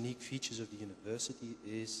perhaps unique features of the university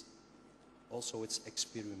is also its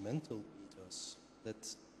experimental ethos. That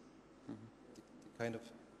the kind of,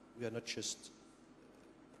 we are not just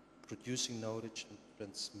producing knowledge and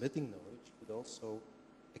transmitting knowledge, but also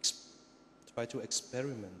try to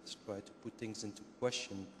experiment, try to put things into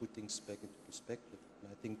question, put things back into perspective.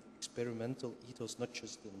 And I think experimental ethos, not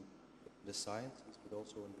just in the sciences, but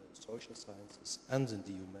also in the social sciences and in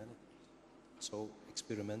the humanities. So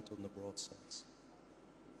experimental in a broad sense.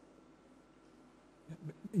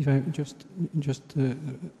 If I just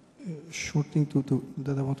short thing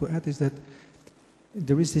that I want to add is that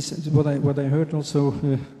there is this, what I heard also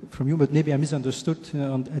from you, but maybe I misunderstood.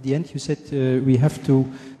 At the end, you said we have to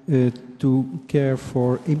care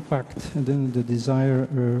for impact, and then the desire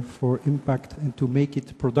for impact, and to make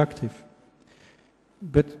it productive.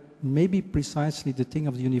 But maybe precisely the thing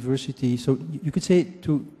of the university. So you could say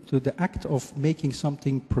to the act of making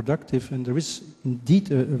something productive, and there is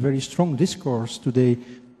indeed a very strong discourse today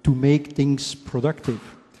to make things productive.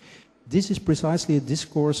 This is precisely a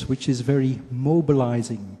discourse which is very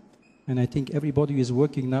mobilizing. And I think everybody who is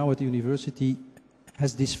working now at the university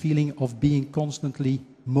has this feeling of being constantly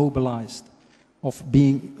mobilized, of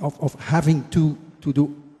having to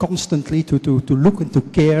do constantly, to look and to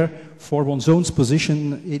care for one's own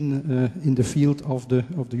position in the field of the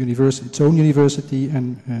university, its own university,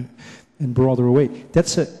 and broader away.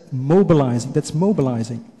 That's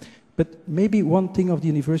mobilizing. But maybe one thing of the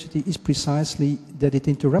university is precisely that it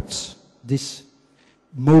interrupts this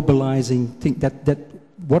mobilizing thing, that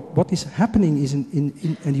what is happening is in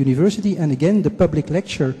the university, and again the public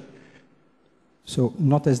lecture, so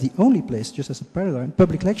not as the only place, just as a paradigm,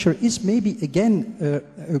 public lecture is maybe again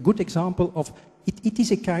a good example of, it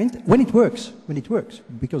is a kind, when it works,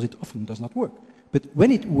 because it often does not work, but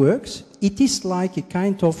when it works, it is like a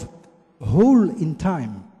kind of hole in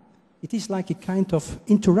time. It is like a kind of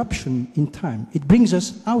interruption in time. It brings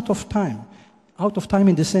us out of time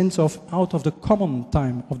in the sense of out of the common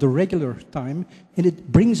time, of the regular time, and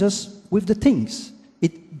it brings us with the things.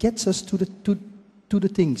 It gets us to the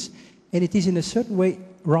things. And it is in a certain way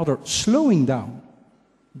rather slowing down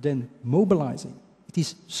than mobilizing. It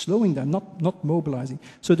is slowing down, not mobilizing.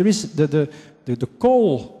 So there is the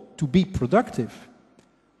call to be productive,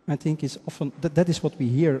 I think is often, that is what we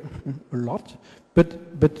hear a lot. But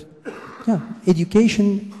yeah,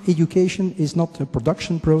 education is not a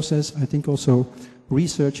production process. I think also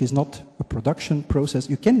research is not a production process.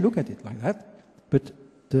 You can look at it like that, but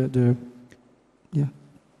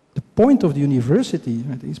the point of the university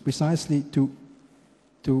is precisely to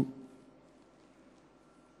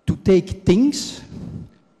take things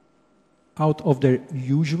out of their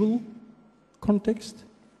usual context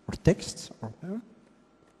or texts or whatever,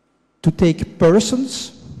 to take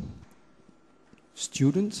persons,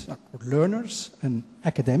 students or learners and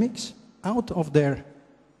academics out of their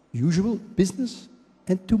usual business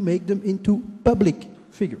and to make them into public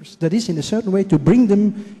figures. That is, in a certain way, to bring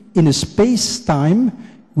them in a space-time,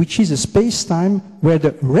 which is a space-time where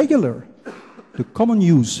the regular, the common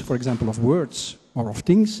use, for example, of words or of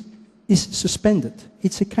things, is suspended.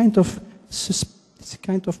 It's a kind of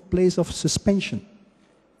place of suspension.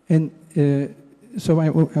 And so I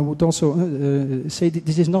would also say that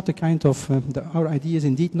this is not a kind of, our idea is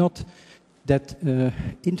indeed not that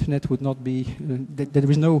internet would not be, that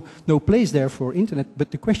there is no place there for internet,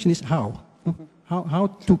 but the question is how? How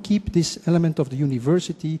to keep this element of the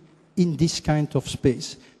university in this kind of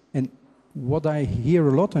space. And what I hear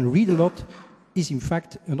a lot and read a lot is, in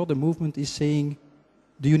fact, another movement is saying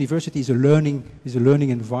the university is a learning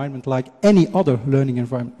environment like any other learning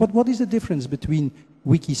environment. But what is the difference between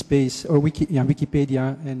Wikispace or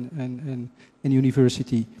Wikipedia and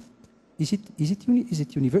university? Is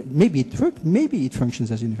it university? Maybe it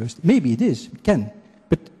functions as university. Maybe it is. It can.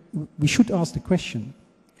 But we should ask the question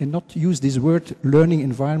and not use this word learning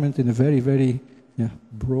environment in a very, very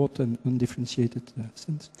broad and undifferentiated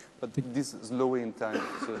sense. But this slow in time,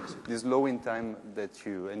 this slow in time that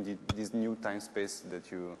you, and this new time space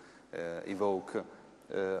that you evoke,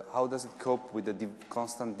 how does it cope with the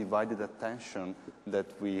constant divided attention that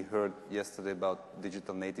we heard yesterday about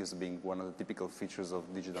digital natives being one of the typical features of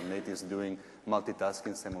digital natives, doing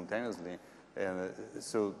multitasking simultaneously?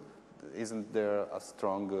 So isn't there a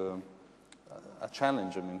strong a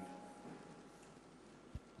challenge? I mean,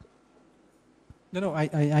 No,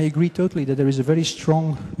 I agree totally that there is a very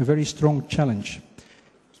strong challenge.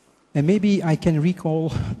 And maybe I can recall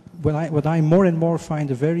what I more and more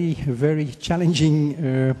find a very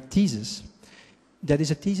challenging thesis. That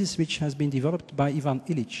is a thesis which has been developed by Ivan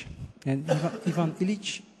Illich. And Ivan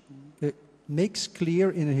Illich makes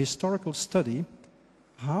clear in a historical study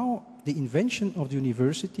how the invention of the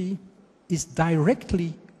university is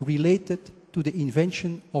directly related to the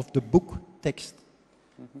invention of the book text.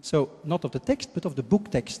 So, not of the text, but of the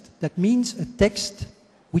book text. That means a text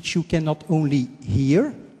which you can not only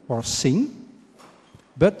hear or sing,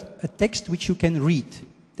 but a text which you can read.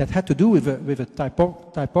 That had to do with a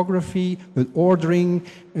typography, with ordering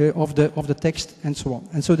of the text, and so on.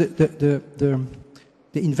 And so the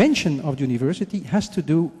invention of the university has to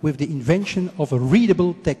do with the invention of a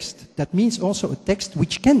readable text. That means also a text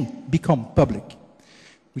which can become public,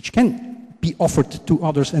 which can be offered to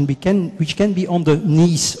others and which can be on the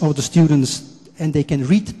knees of the students and they can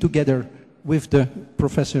read together with the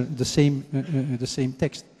professor the same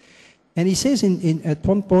text. And he says at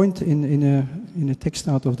one point in a text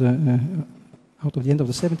out of the end of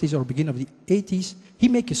the 70s or beginning of the 80s, he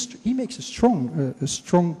makes a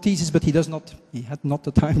strong thesis, but he had not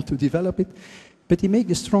the time to develop it. But he makes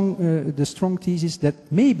the strong thesis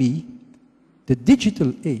that maybe the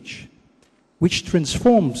digital age, which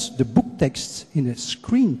transforms the book texts in a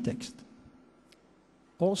screen text,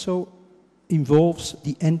 also involves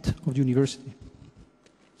the end of the university.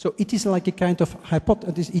 So it is like a kind of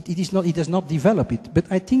hypothesis. It does not develop it. But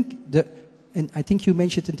I think and I think you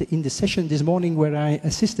mentioned it in the session this morning where I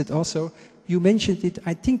assisted also. You mentioned it.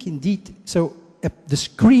 I think indeed. So the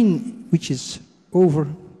screen, which is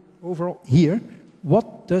overall here,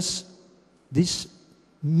 what does this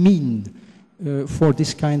mean? For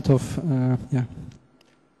this kind of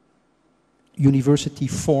university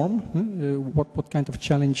form, what kind of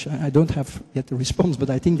challenge? I don't have yet a response,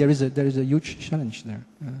 but I think there is a huge challenge there.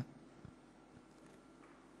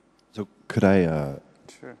 So could I?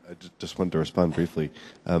 Sure. I just wanted to respond briefly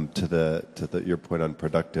to your point on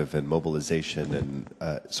productive and mobilization, and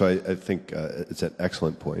so I think it's an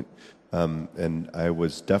excellent point. And I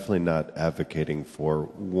was definitely not advocating for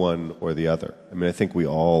one or the other. I mean, I think we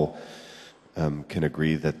all can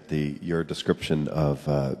agree that your description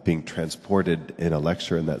of being transported in a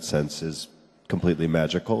lecture in that sense is completely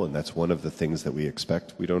magical, and that's one of the things that we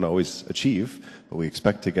expect. We don't always achieve, but we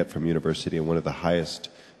expect to get from university, and one of the highest,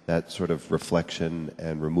 that sort of reflection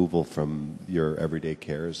and removal from your everyday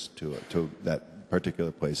cares to that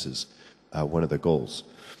particular place is one of the goals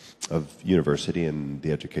of university and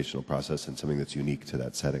the educational process, and something that's unique to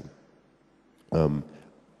that setting.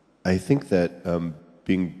 I think that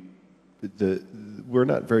we're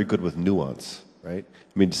not very good with nuance, right?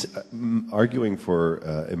 I mean, arguing for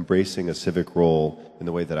embracing a civic role in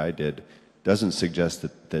the way that I did doesn't suggest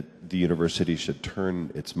that the university should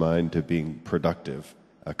turn its mind to being productive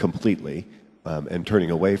completely and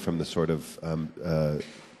turning away from the sort of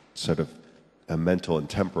a mental and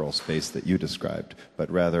temporal space that you described, but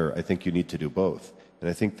rather I think you need to do both. And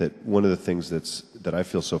I think that one of the things that I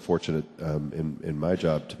feel so fortunate in my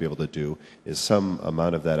job to be able to do is some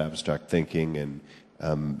amount of that abstract thinking and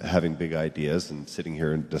having big ideas and sitting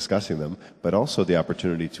here and discussing them, but also the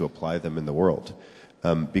opportunity to apply them in the world.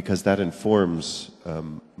 Because that informs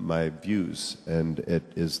my views, and it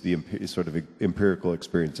is the sort of empirical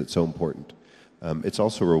experience that's so important. It's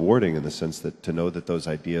also rewarding in the sense that to know that those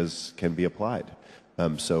ideas can be applied.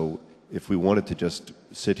 So if we wanted to just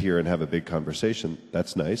sit here and have a big conversation,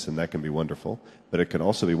 that's nice and that can be wonderful. But it can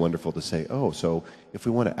also be wonderful to say, oh, so if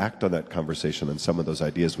we want to act on that conversation and some of those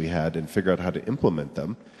ideas we had and figure out how to implement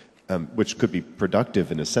them, which could be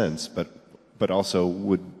productive in a sense, but also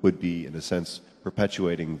would be in a sense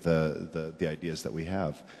perpetuating the ideas that we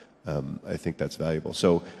have. I think that's valuable.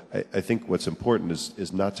 So I think what's important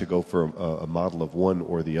is not to go for a model of one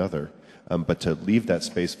or the other, but to leave that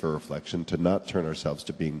space for reflection, to not turn ourselves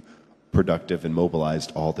to being productive and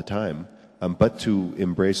mobilized all the time, but to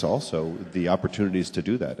embrace also the opportunities to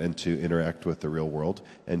do that and to interact with the real world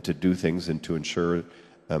and to do things and to ensure,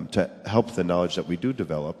 to help the knowledge that we do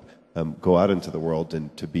develop go out into the world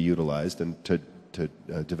and to be utilized and to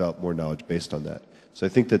develop more knowledge based on that. So I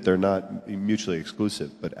think that they're not mutually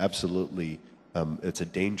exclusive, but absolutely it's a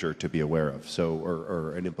danger to be aware of, so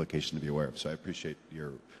or an implication to be aware of. So I appreciate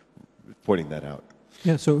your pointing that out.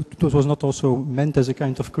 Yeah, so it was not also meant as a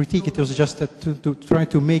kind of critique. It was just that to try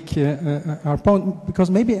to make our point, because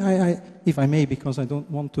maybe if I may, because I don't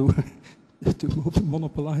want to to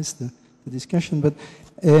monopolize the discussion, but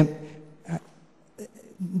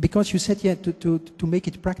because you said, yeah, to make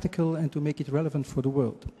it practical and to make it relevant for the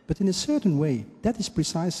world. But in a certain way, that is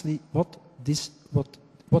precisely what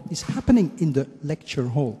is happening in the lecture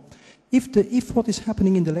hall. If what is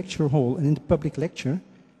happening in the lecture hall and in the public lecture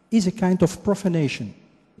is a kind of profanation.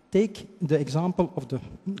 Take the example of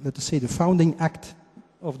let us say, the founding act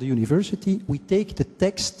of the university. We take the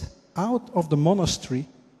text out of the monastery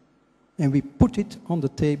and we put it on the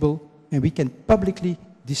table and we can publicly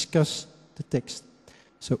discuss the text.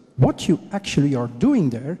 So what you actually are doing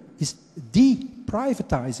there is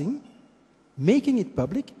deprivatizing, making it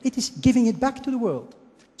public. It is giving it back to the world.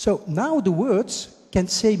 So now the words can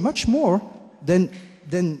say much more than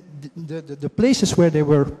the places where they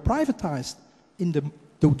were privatized.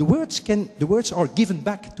 The words are given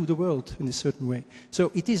back to the world in a certain way.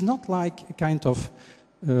 So it is not like a kind of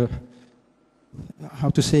how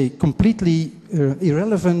to say, completely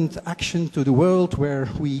irrelevant action to the world where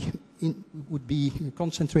we would be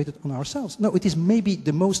concentrated on ourselves. No, it is maybe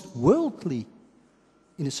the most worldly,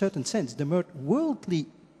 in a certain sense, the most worldly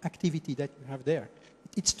activity that you have there.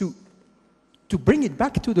 It's to bring it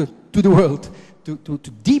back to the world, to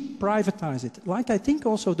deprivatize it. Like I think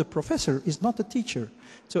also the professor is not a teacher.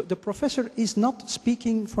 So the professor is not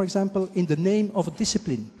speaking, for example, in the name of a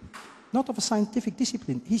discipline, not of a scientific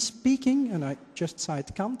discipline. He's speaking, and I just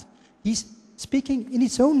cite Kant, he's speaking in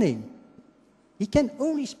his own name. He can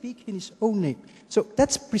only speak in his own name. So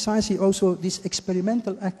that's precisely also this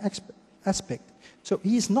experimental aspect. So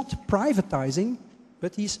he is not privatizing,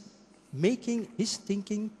 but he's making his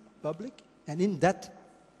thinking public, and in that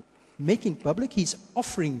making public, he's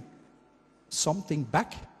offering something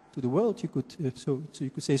back to the world. You could so you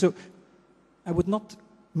could say. So I would not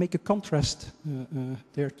make a contrast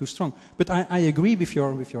there too strong. But I agree with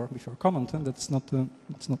your comment, and that's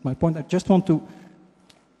not my point. I just want to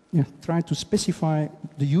try to specify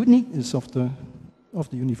the uniqueness of the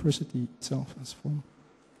university itself as form.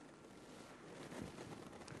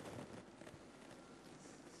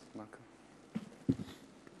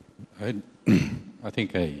 I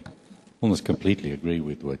think I almost completely agree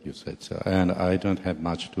with what you said, sir, and I don't have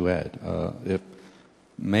much to add.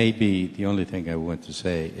 Maybe the only thing I want to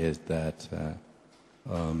say is that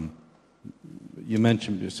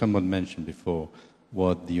someone mentioned before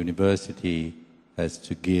what the university has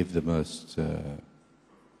to give the most.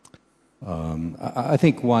 I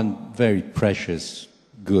think one very precious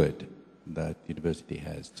good that the university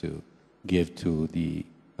has to give to the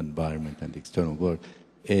environment and the external world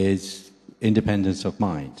is independence of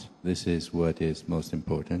mind. This is what is most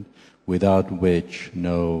important, without which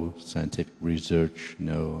no scientific research,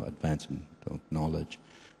 no advancement of knowledge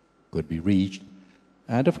could be reached.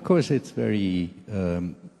 And of course it's very,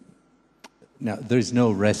 now there's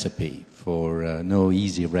no recipe for, no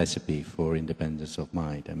easy recipe for independence of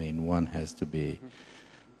mind. I mean, one has to be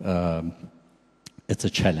it's a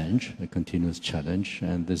challenge, a continuous challenge,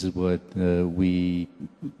 and this is what we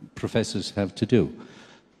professors have to do.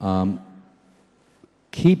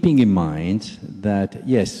 Keeping in mind that,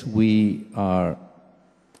 yes, we are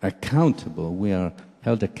accountable, we are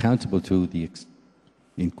held accountable to the,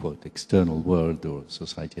 in quote, external world or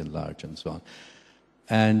society at large and so on.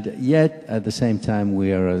 And yet, at the same time,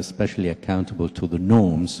 we are especially accountable to the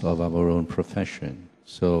norms of our own profession.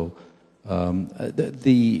 So,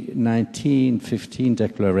 the 1915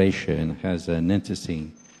 declaration has an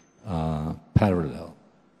interesting parallel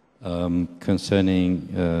concerning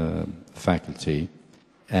faculty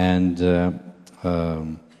and the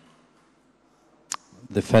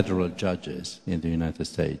federal judges in the United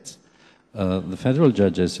States. The federal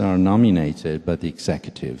judges are nominated by the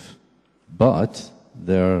executive, but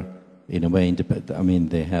they're in a way independent. I mean,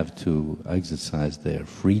 they have to exercise their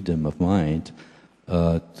freedom of mind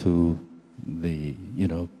to the, you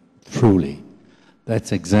know, truly.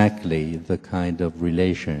 That's exactly the kind of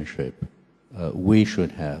relationship we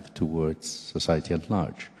should have towards society at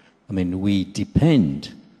large. I mean, we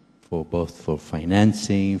depend for both for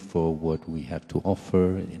financing, for what we have to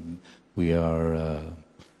offer, and we are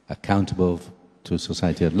accountable to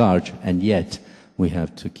society at large, and yet we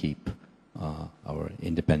have to keep our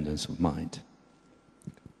independence of mind.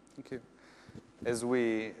 Thank you. As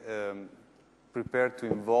we prepare to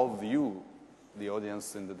involve you, the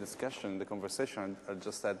audience, in the discussion, the conversation, I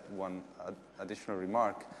just had one additional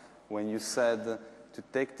remark. When you said to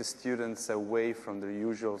take the students away from their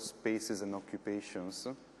usual spaces and occupations,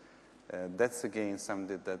 that's again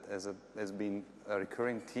something that has been a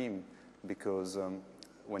recurring theme, because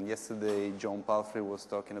when yesterday John Palfrey was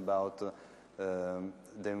talking about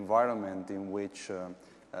the environment in which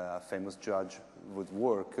a famous judge would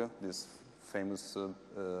work, this famous,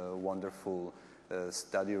 wonderful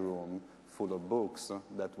study room full of books,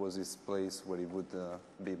 that was his place where he would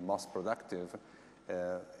be most productive.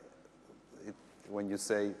 When you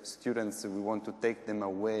say students, we want to take them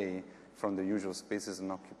away from the usual spaces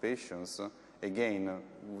and occupations, again,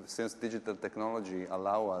 since digital technology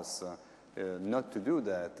allow us not to do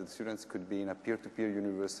that, the students could be in a peer-to-peer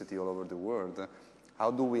university all over the world. How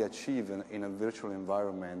do we achieve in a virtual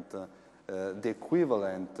environment the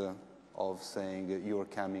equivalent of saying you're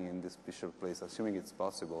coming in this special place, assuming it's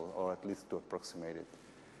possible, or at least to approximate it?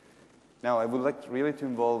 Now, I would like really to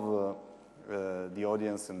involve the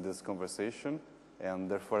audience in this conversation,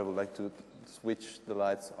 and therefore I would like to switch the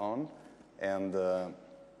lights on, and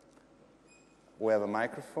we have a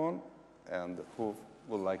microphone, and who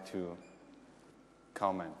would like to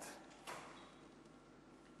comment?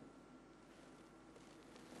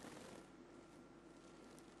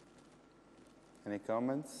 Any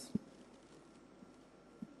comments?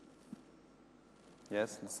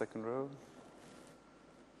 Yes, in the second row.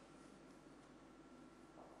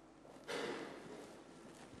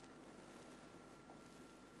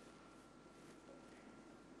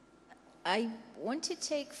 I want to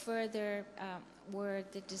take further where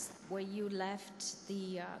you left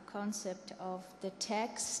the concept of the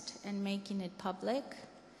text and making it public,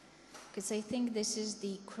 because I think this is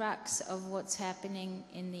the crux of what's happening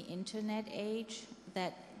in the internet age,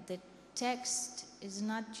 that the text is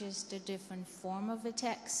not just a different form of a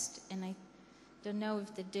text, and I don't know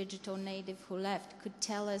if the digital native who left could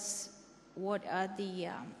tell us what are the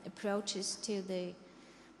approaches to the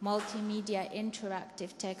multimedia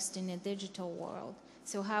interactive text in a digital world.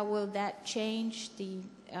 So how will that change the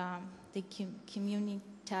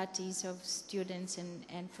communities of students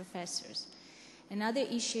and professors? Another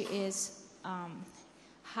issue is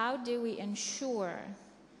how do we ensure,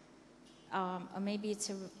 or maybe it's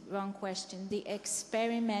a wrong question, the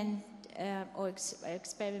experimental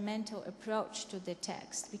approach to the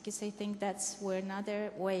text, because I think that's where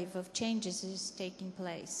another wave of changes is taking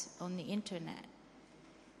place on the internet.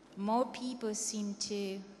 More people seem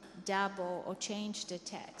to dabble or change the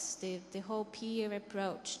text. The whole peer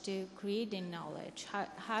approach to creating knowledge,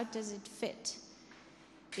 how does it fit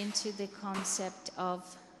into the concept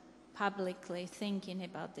of publicly thinking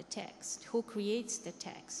about the text? Who creates the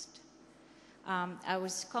text? I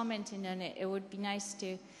was commenting on it. It would be nice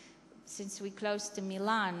to, since we close to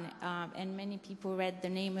Milan, and many people read The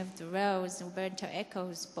Name of the Rose, Umberto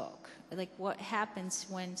Eco's book, like what happens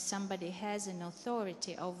when somebody has an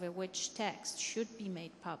authority over which text should be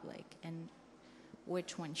made public and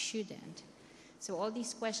which one shouldn't. So all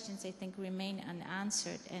these questions, I think, remain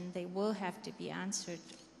unanswered, and they will have to be answered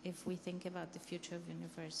if we think about the future of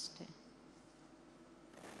university.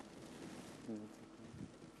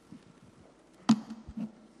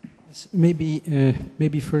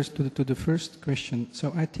 Maybe first to the first question.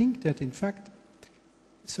 So I think that in fact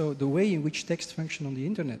So the way in which text function on the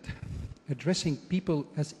internet, addressing people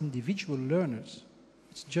as individual learners,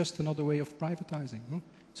 it's just another way of privatizing.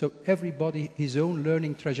 So everybody his own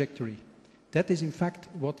learning trajectory. That is in fact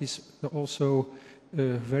what is also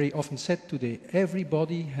very often said today.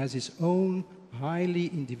 Everybody has his own highly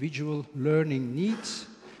individual learning needs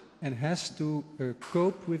and has to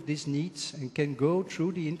cope with these needs and can go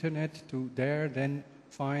through the internet to there then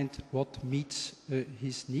find what meets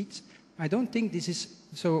his needs. I don't think this is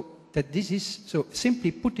so that this is so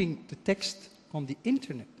simply putting the text on the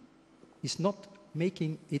internet is not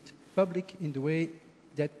making it public in the way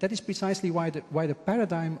that is precisely why the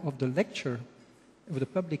paradigm of the lecture, of the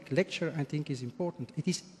public lecture, I think is important. It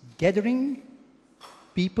is gathering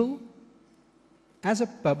people as a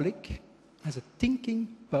public, as a thinking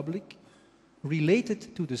public,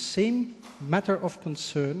 related to the same matter of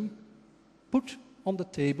concern, put on the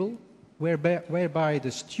table, whereby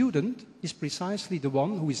the student is precisely the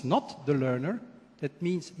one who is not the learner. That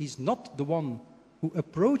means he's not the one who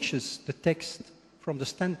approaches the text from the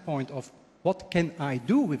standpoint of what can I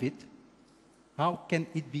do with it? How can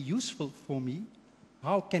it be useful for me?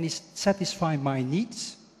 How can it satisfy my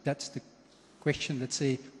needs? That's the question, let's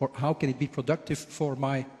say, or how can it be productive for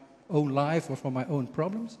my own life or for my own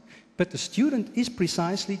problems? But the student is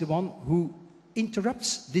precisely the one who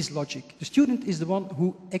interrupts this logic. The student is the one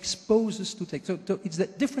who exposes to text. So it's a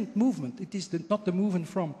different movement. It is not the movement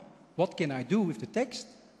from what can I do with the text,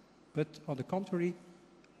 but on the contrary,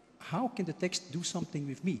 how can the text do something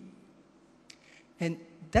with me? And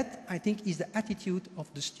that, I think, is the attitude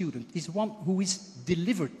of the student, is one who is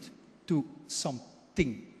delivered to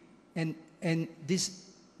something. And this,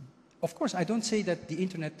 of course, I don't say that the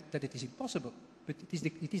internet, that it is impossible, but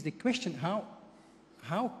it is the question,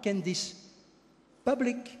 how can this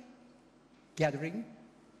public gathering,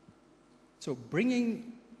 so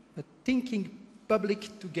bringing a thinking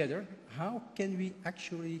public together, how can we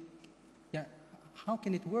actually, how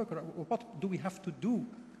can it work, or what do we have to do,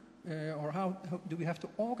 or how do we have to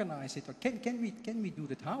organize it, or can we do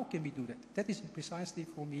that? How can we do that? That is precisely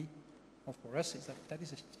for me, or for us, is that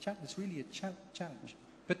is it's really a challenge.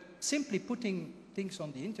 But simply putting things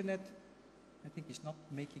on the internet, I think, is not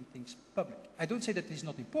making things public. I don't say that it's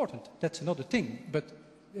not important. That's another thing. But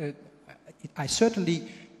I certainly,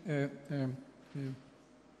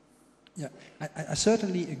 I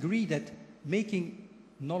certainly agree that making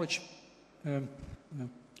knowledge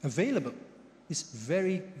available is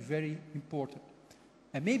very, very important.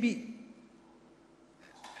 And maybe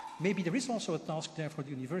there is also a task there for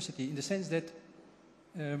the university, in the sense that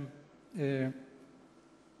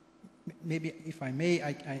maybe, if I may,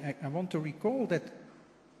 I want to recall that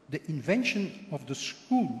the invention of the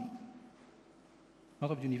school,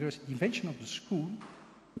 not of the university, the invention of the school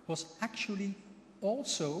was actually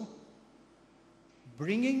also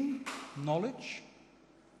bringing knowledge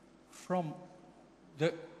from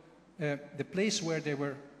the place where they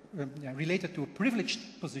were related to a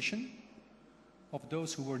privileged position of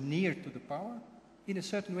those who were near to the power. In a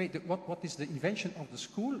certain way, what is the invention of the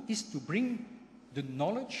school is to bring the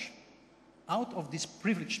knowledge out of this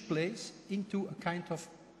privileged place into a kind of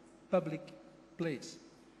public place.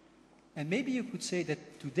 And maybe you could say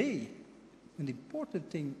that today an important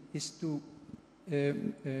thing is to,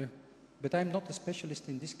 but I'm not a specialist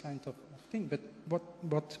in this kind of thing, but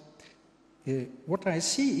what I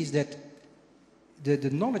see is that the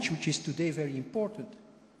knowledge which is today very important,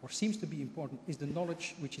 or seems to be important, is the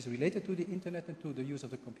knowledge which is related to the internet and to the use of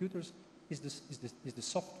the computers, is the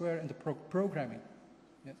software and the programming.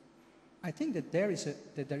 Yes? I think that there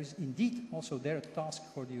is indeed also there a task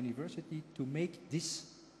for the university to make this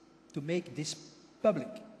public.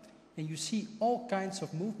 And you see all kinds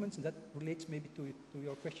of movements, and that relates maybe to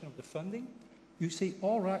your question of the funding. You see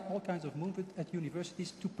all kinds of movement at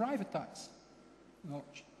universities to privatize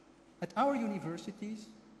knowledge. At our universities,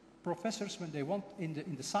 professors, when they want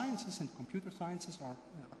in the sciences and computer sciences, or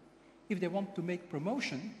if they want to make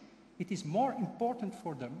promotion, it is more important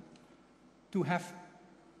for them to have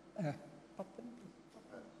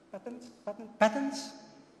patents.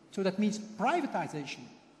 So that means privatization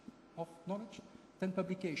of knowledge than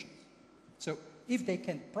publications. So if they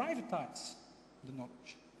can privatize the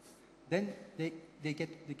knowledge, then they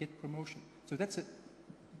get promotion. So that's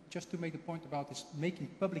just to make the point about this, making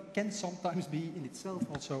public can sometimes be in itself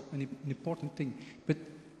also an important thing. But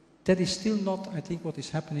that is still not, I think, what is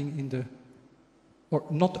happening in the, or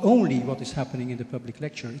not only what is happening in the public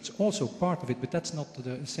lecture, it's also part of it, but that's not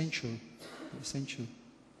the essential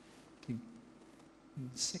thing.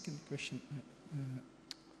 And the second question.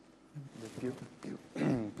 The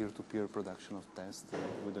peer-to-peer production of text,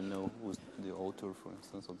 we don't know who's the author, for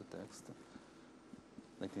instance, of the text.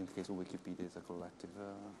 like in the case of Wikipedia, it's a collective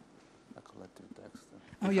text.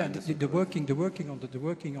 Oh yeah, the working on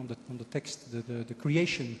the text, the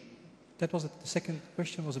creation. That was it. The second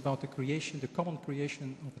question was about the creation, the common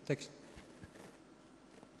creation of the text.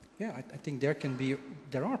 Yeah, I think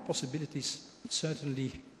there are possibilities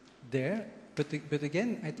certainly there, but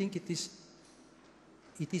again, I think it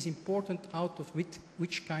is important out of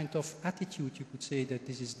which kind of attitude you could say that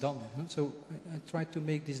this is done. So I try to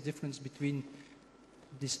make this difference between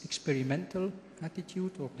this experimental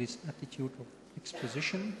attitude or this attitude of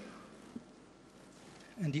exposition,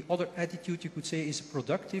 and the other attitude you could say is a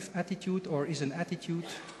productive attitude, or is an attitude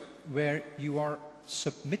where you are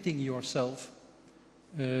submitting yourself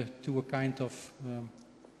to a kind of,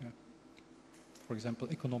 for example,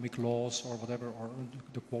 economic laws or whatever, or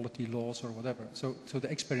the quality laws or whatever. So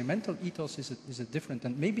the experimental ethos is a different,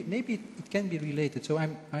 and maybe it can be related. So I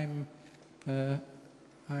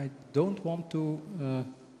don't want to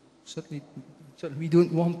certainly we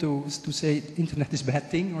don't want to say internet is a bad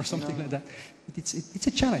thing or something like that. But it's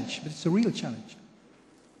a challenge, but it's a real challenge.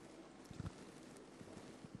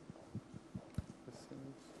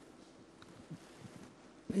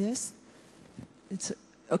 Yes?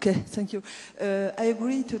 Okay, thank you. I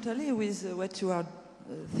agree totally with what you are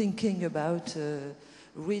thinking about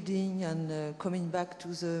reading and coming back to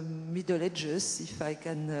the Middle Ages, if I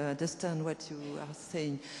can understand what you are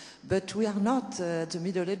saying. But we are not the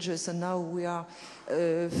Middle Ages, and now we are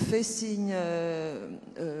facing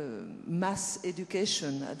mass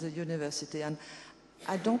education at the university. And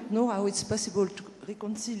I don't know how it's possible to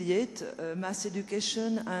reconciliate mass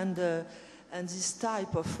education and this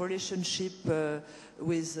type of relationship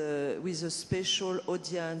with a special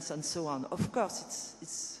audience and so on. Of course,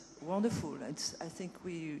 it's wonderful. I think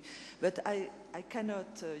but I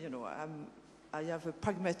cannot, I have a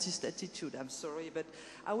pragmatist attitude, I'm sorry, but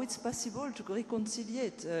how it's possible to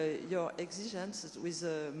reconciliate your exigence with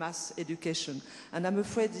mass education? And I'm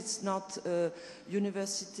afraid it's not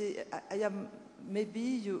university. Maybe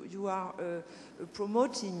you are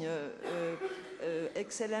promoting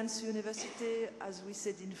excellence university, as we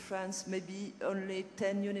said in France. Maybe only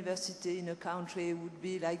 10 universities in a country would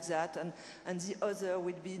be like that, and the other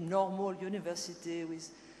would be normal university with.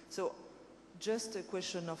 So, just a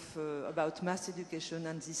question of about mass education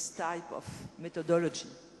and this type of methodology.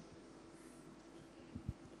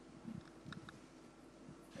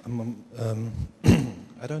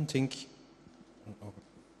 I don't think.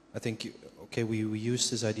 I think. Okay, we use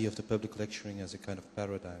this idea of the public lecturing as a kind of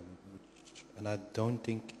paradigm, and I don't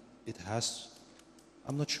think it has.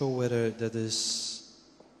 I'm not sure whether that is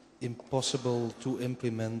impossible to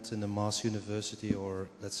implement in a mass university or,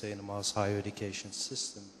 let's say, in a mass higher education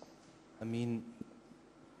system. I mean,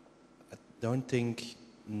 I don't think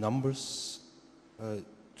numbers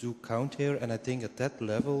do count here, and I think at that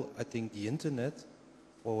level, I think the internet,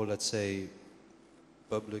 or let's say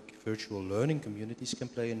public virtual learning communities, can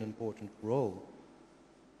play an important role.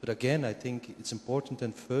 But again, I think it's important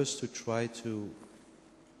then first to try to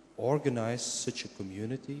organize such a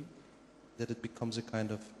community that it becomes a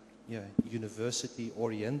kind of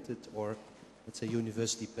university-oriented, or let's say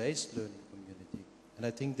university-based learning community. And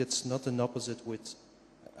I think that's not an opposite with,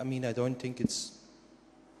 I mean, I don't think it's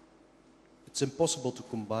impossible to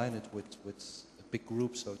combine it with a big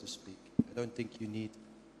group, so to speak. I don't think you need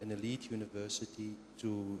an elite university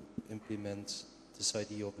to implement this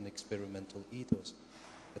idea of an experimental ethos.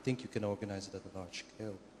 I think you can organize it at a large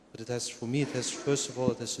scale. But it has, for me, first of all,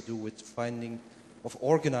 it has to do with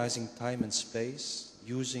organizing time and space,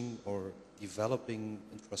 using or developing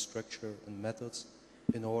infrastructure and methods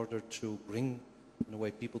in order to bring, in a way,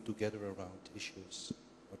 people together around issues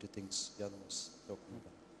or the things Jan was talking about.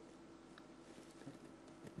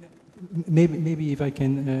 Maybe if I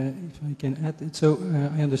can add. So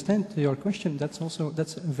I understand your question. That's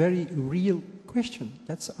a very real question.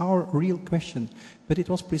 That's our real question. But it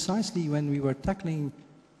was precisely when we were tackling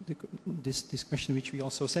this question, which we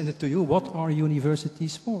also sent it to you. What are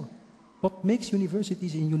universities for? What makes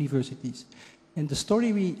universities in universities? And the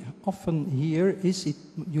story we often hear is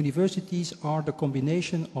universities are the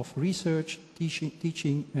combination of research,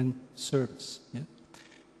 teaching, and service. Yeah?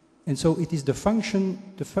 And so it is the function,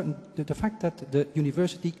 the fact that the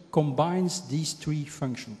university combines these three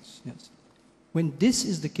functions. Yes. When this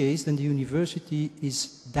is the case, then the university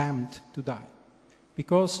is damned to die.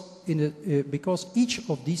 Because each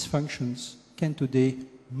of these functions can today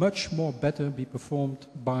much more better be performed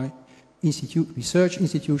by research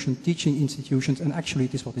institutions, teaching institutions, and actually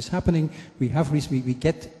it is what is happening. We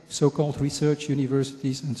get so-called research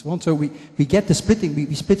universities and so on. So we get the splitting,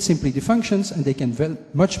 we split simply the functions, and they can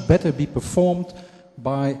much better be performed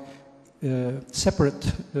by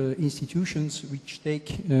separate institutions which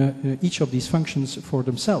take each of these functions for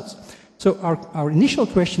themselves. So our initial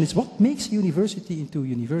question is, what makes a university into a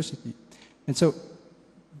university? And so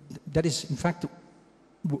that is, in fact,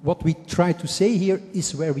 what we try to say here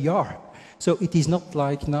is where we are. So it is not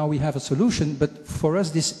like now we have a solution, but for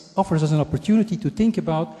us this offers us an opportunity to think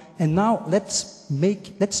about, and now let's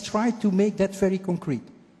try to make that very concrete,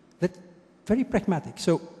 very pragmatic.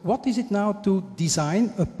 So what is it now to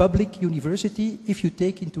design a public university if you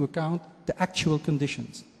take into account the actual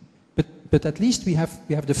conditions? But at least we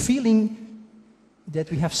have the feeling that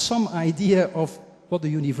we have some idea of what the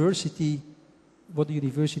university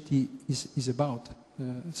is about.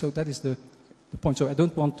 So that is the point. So I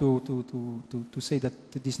don't want to say that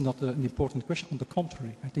this is not an important question. On the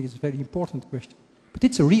contrary, I think it's a very important question. But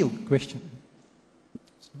it's a real question.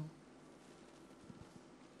 So.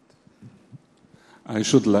 I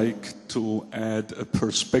should like to add a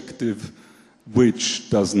perspective which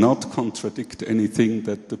does not contradict anything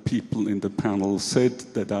that the people in the panel said,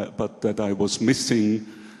 but that I was missing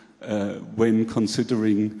when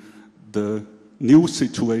considering the new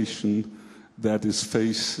situation that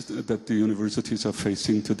the universities are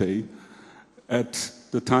facing today. At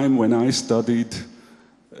the time when I studied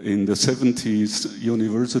in the 70s,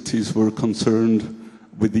 universities were concerned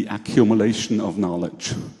with the accumulation of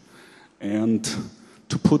knowledge. And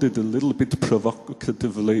to put it a little bit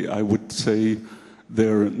provocatively, I would say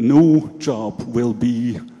their new job will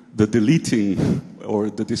be the deleting or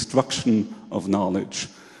the destruction of knowledge.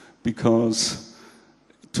 Because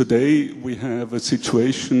today we have a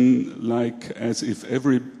situation like as if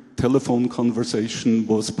every telephone conversation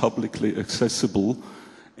was publicly accessible,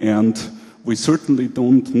 and we certainly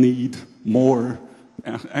don't need more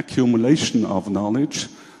accumulation of knowledge,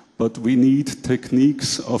 but we need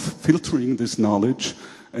techniques of filtering this knowledge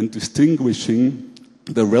and distinguishing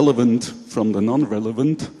the relevant from the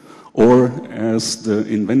non-relevant, or as the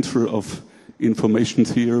inventor of information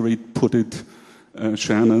theory put it,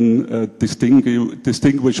 Shannon,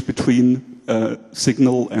 distinguish between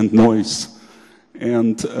signal and noise.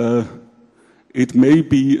 And it may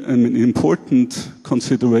be an important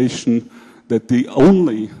consideration that the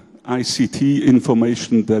only ICT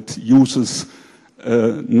information that uses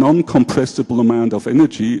a non-compressible amount of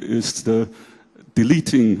energy is the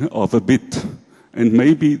deleting of a bit. And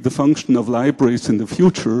maybe the function of libraries in the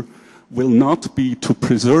future will not be to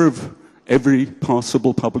preserve every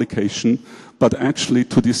possible publication, but actually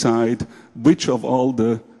to decide which of all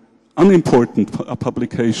the unimportant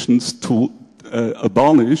publications to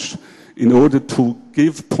abolish in order to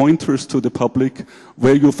give pointers to the public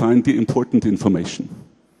where you find the important information.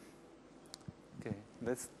 Okay,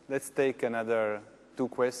 let's take another 2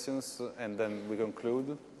 questions and then we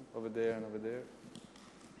conclude over there and over there.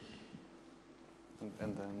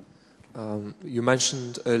 And then you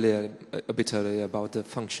mentioned earlier, a bit earlier, about the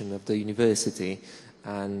function of the university,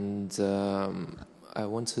 and I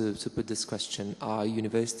want to put this question: are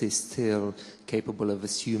universities still capable of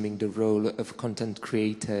assuming the role of content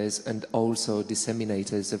creators and also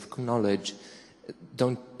disseminators of knowledge?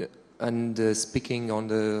 Speaking on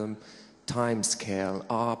the time scale,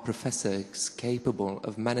 are professors capable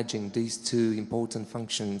of managing these 2 important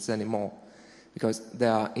functions anymore? Because they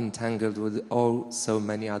are entangled with so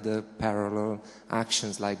many other parallel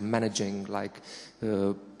actions, like managing, like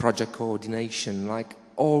project coordination, like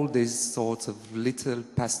all these sorts of little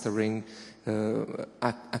pastoring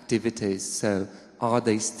activities. So are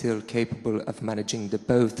they still capable of managing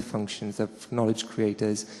both functions of knowledge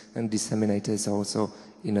creators and disseminators also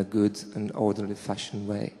in a good and orderly fashion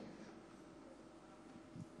way?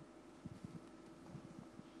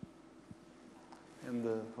 And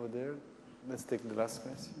over there. Let's take the last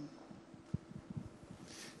question.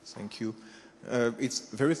 Thank you. It's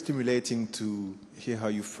very stimulating to hear how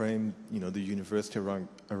you frame, the university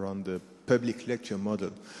around the public lecture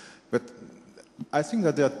model. But I think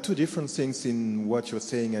that there are 2 different things in what you're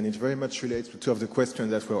saying, and it very much relates to 2 of the questions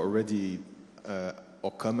that were already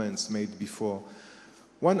or comments made before.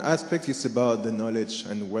 One aspect is about the knowledge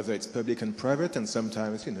and whether it's public and private, and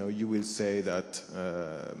sometimes, you will say that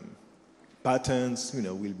patents,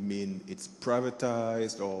 will mean it's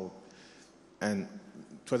privatized, and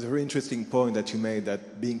it was a very interesting point that you made,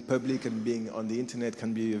 that being public and being on the internet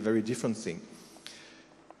can be a very different thing.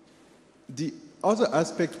 The other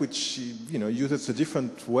aspect which, uses a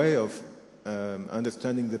different way of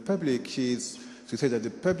understanding the public is to say that the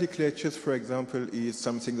public lectures, for example, is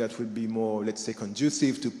something that would be more, let's say,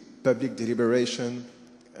 conducive to public deliberation.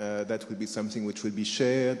 That would be something which will be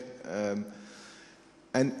shared.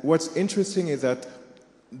 And what's interesting is that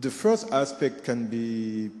the first aspect can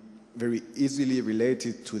be very easily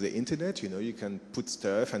related to the internet. You know, you can put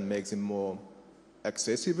stuff and make them more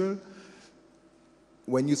accessible.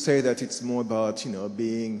 When you say that it's more about, you know,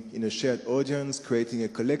 being in a shared audience, creating a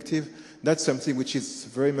collective, that's something which is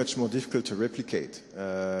very much more difficult to replicate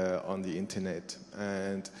on the internet.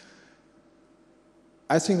 And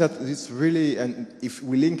I think that this really, and if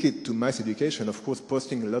we link it to mass education, of course,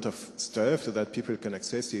 posting a lot of stuff so that people can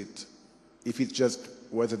access it, if it's just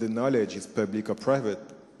whether the knowledge is public or private,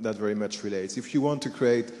 that very much relates. If you want to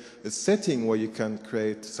create a setting where you can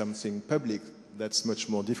create something public, that's much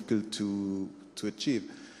more difficult to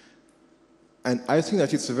achieve. And I think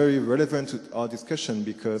that it's very relevant to our discussion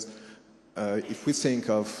because if we think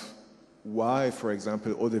of why, for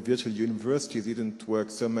example, all the virtual universities didn't work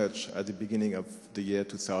so much at the beginning of the year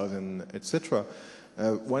 2000, etc.,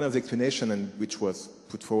 one of the explanations, and which was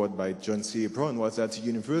put forward by John C. Brown, was that the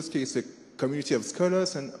university is a community of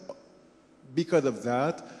scholars, and because of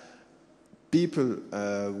that, people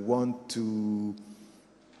want to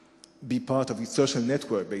be part of the social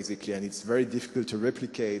network, basically, and it's very difficult to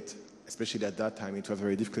replicate, especially at that time, it was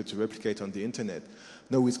very difficult to replicate on the internet.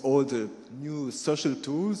 Now, with all the new social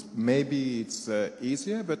tools, maybe it's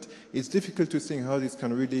easier, but it's difficult to think how this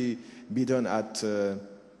can really be done at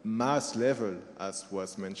mass level, as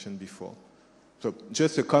was mentioned before. So,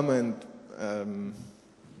 just a comment.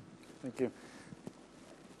 Thank you.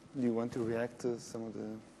 Do you want to react to some of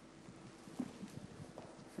the...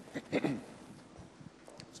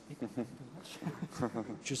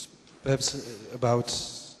 Just perhaps about,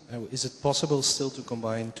 is it possible still to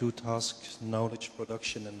combine two tasks, knowledge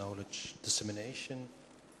production and knowledge dissemination?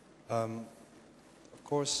 Of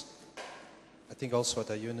course, I think also at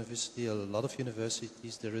our university, a lot of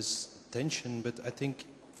universities, there is tension, but I think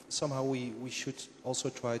somehow we should also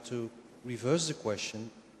try to reverse the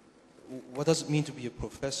question. What does it mean to be a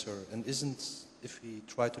professor? And if we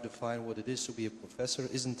try to define what it is to be a professor,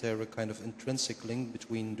 isn't there a kind of intrinsic link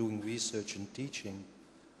between doing research and teaching?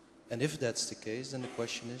 And if that's the case, then the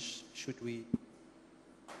question is, should we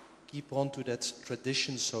keep on to that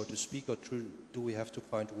tradition, so to speak, or do we have to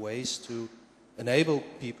find ways to enable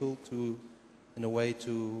people to, in a way,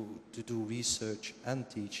 to do research and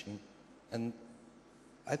teaching? And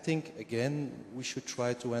I think, again, we should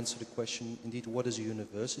try to answer the question, indeed, what is a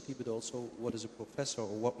university, but also what is a professor, or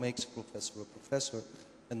what makes a professor,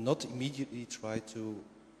 and not immediately try to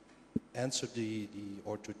answer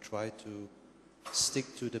or to try to stick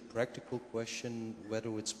to the practical question, whether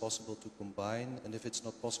it's possible to combine, and if it's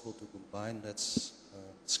not possible to combine, let's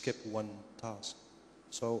skip one task.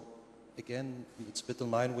 So, again, it's a bit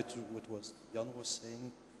in line with what Jan was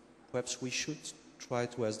saying. Perhaps we should try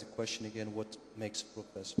to ask the question again, what makes a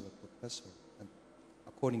professor a professor? And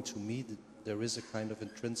according to me, there is a kind of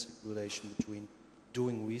intrinsic relation between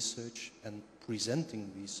doing research and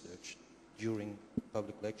presenting research during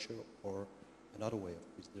public lecture, or another way of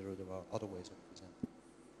there are other ways of presenting.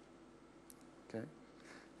 Okay.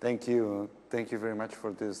 Thank you. Thank you very much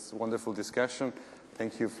for this wonderful discussion.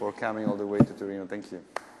 Thank you for coming all the way to Torino. Thank you.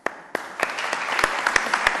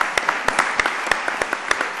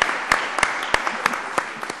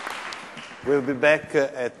 We'll be back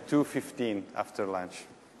at 2:15 after lunch.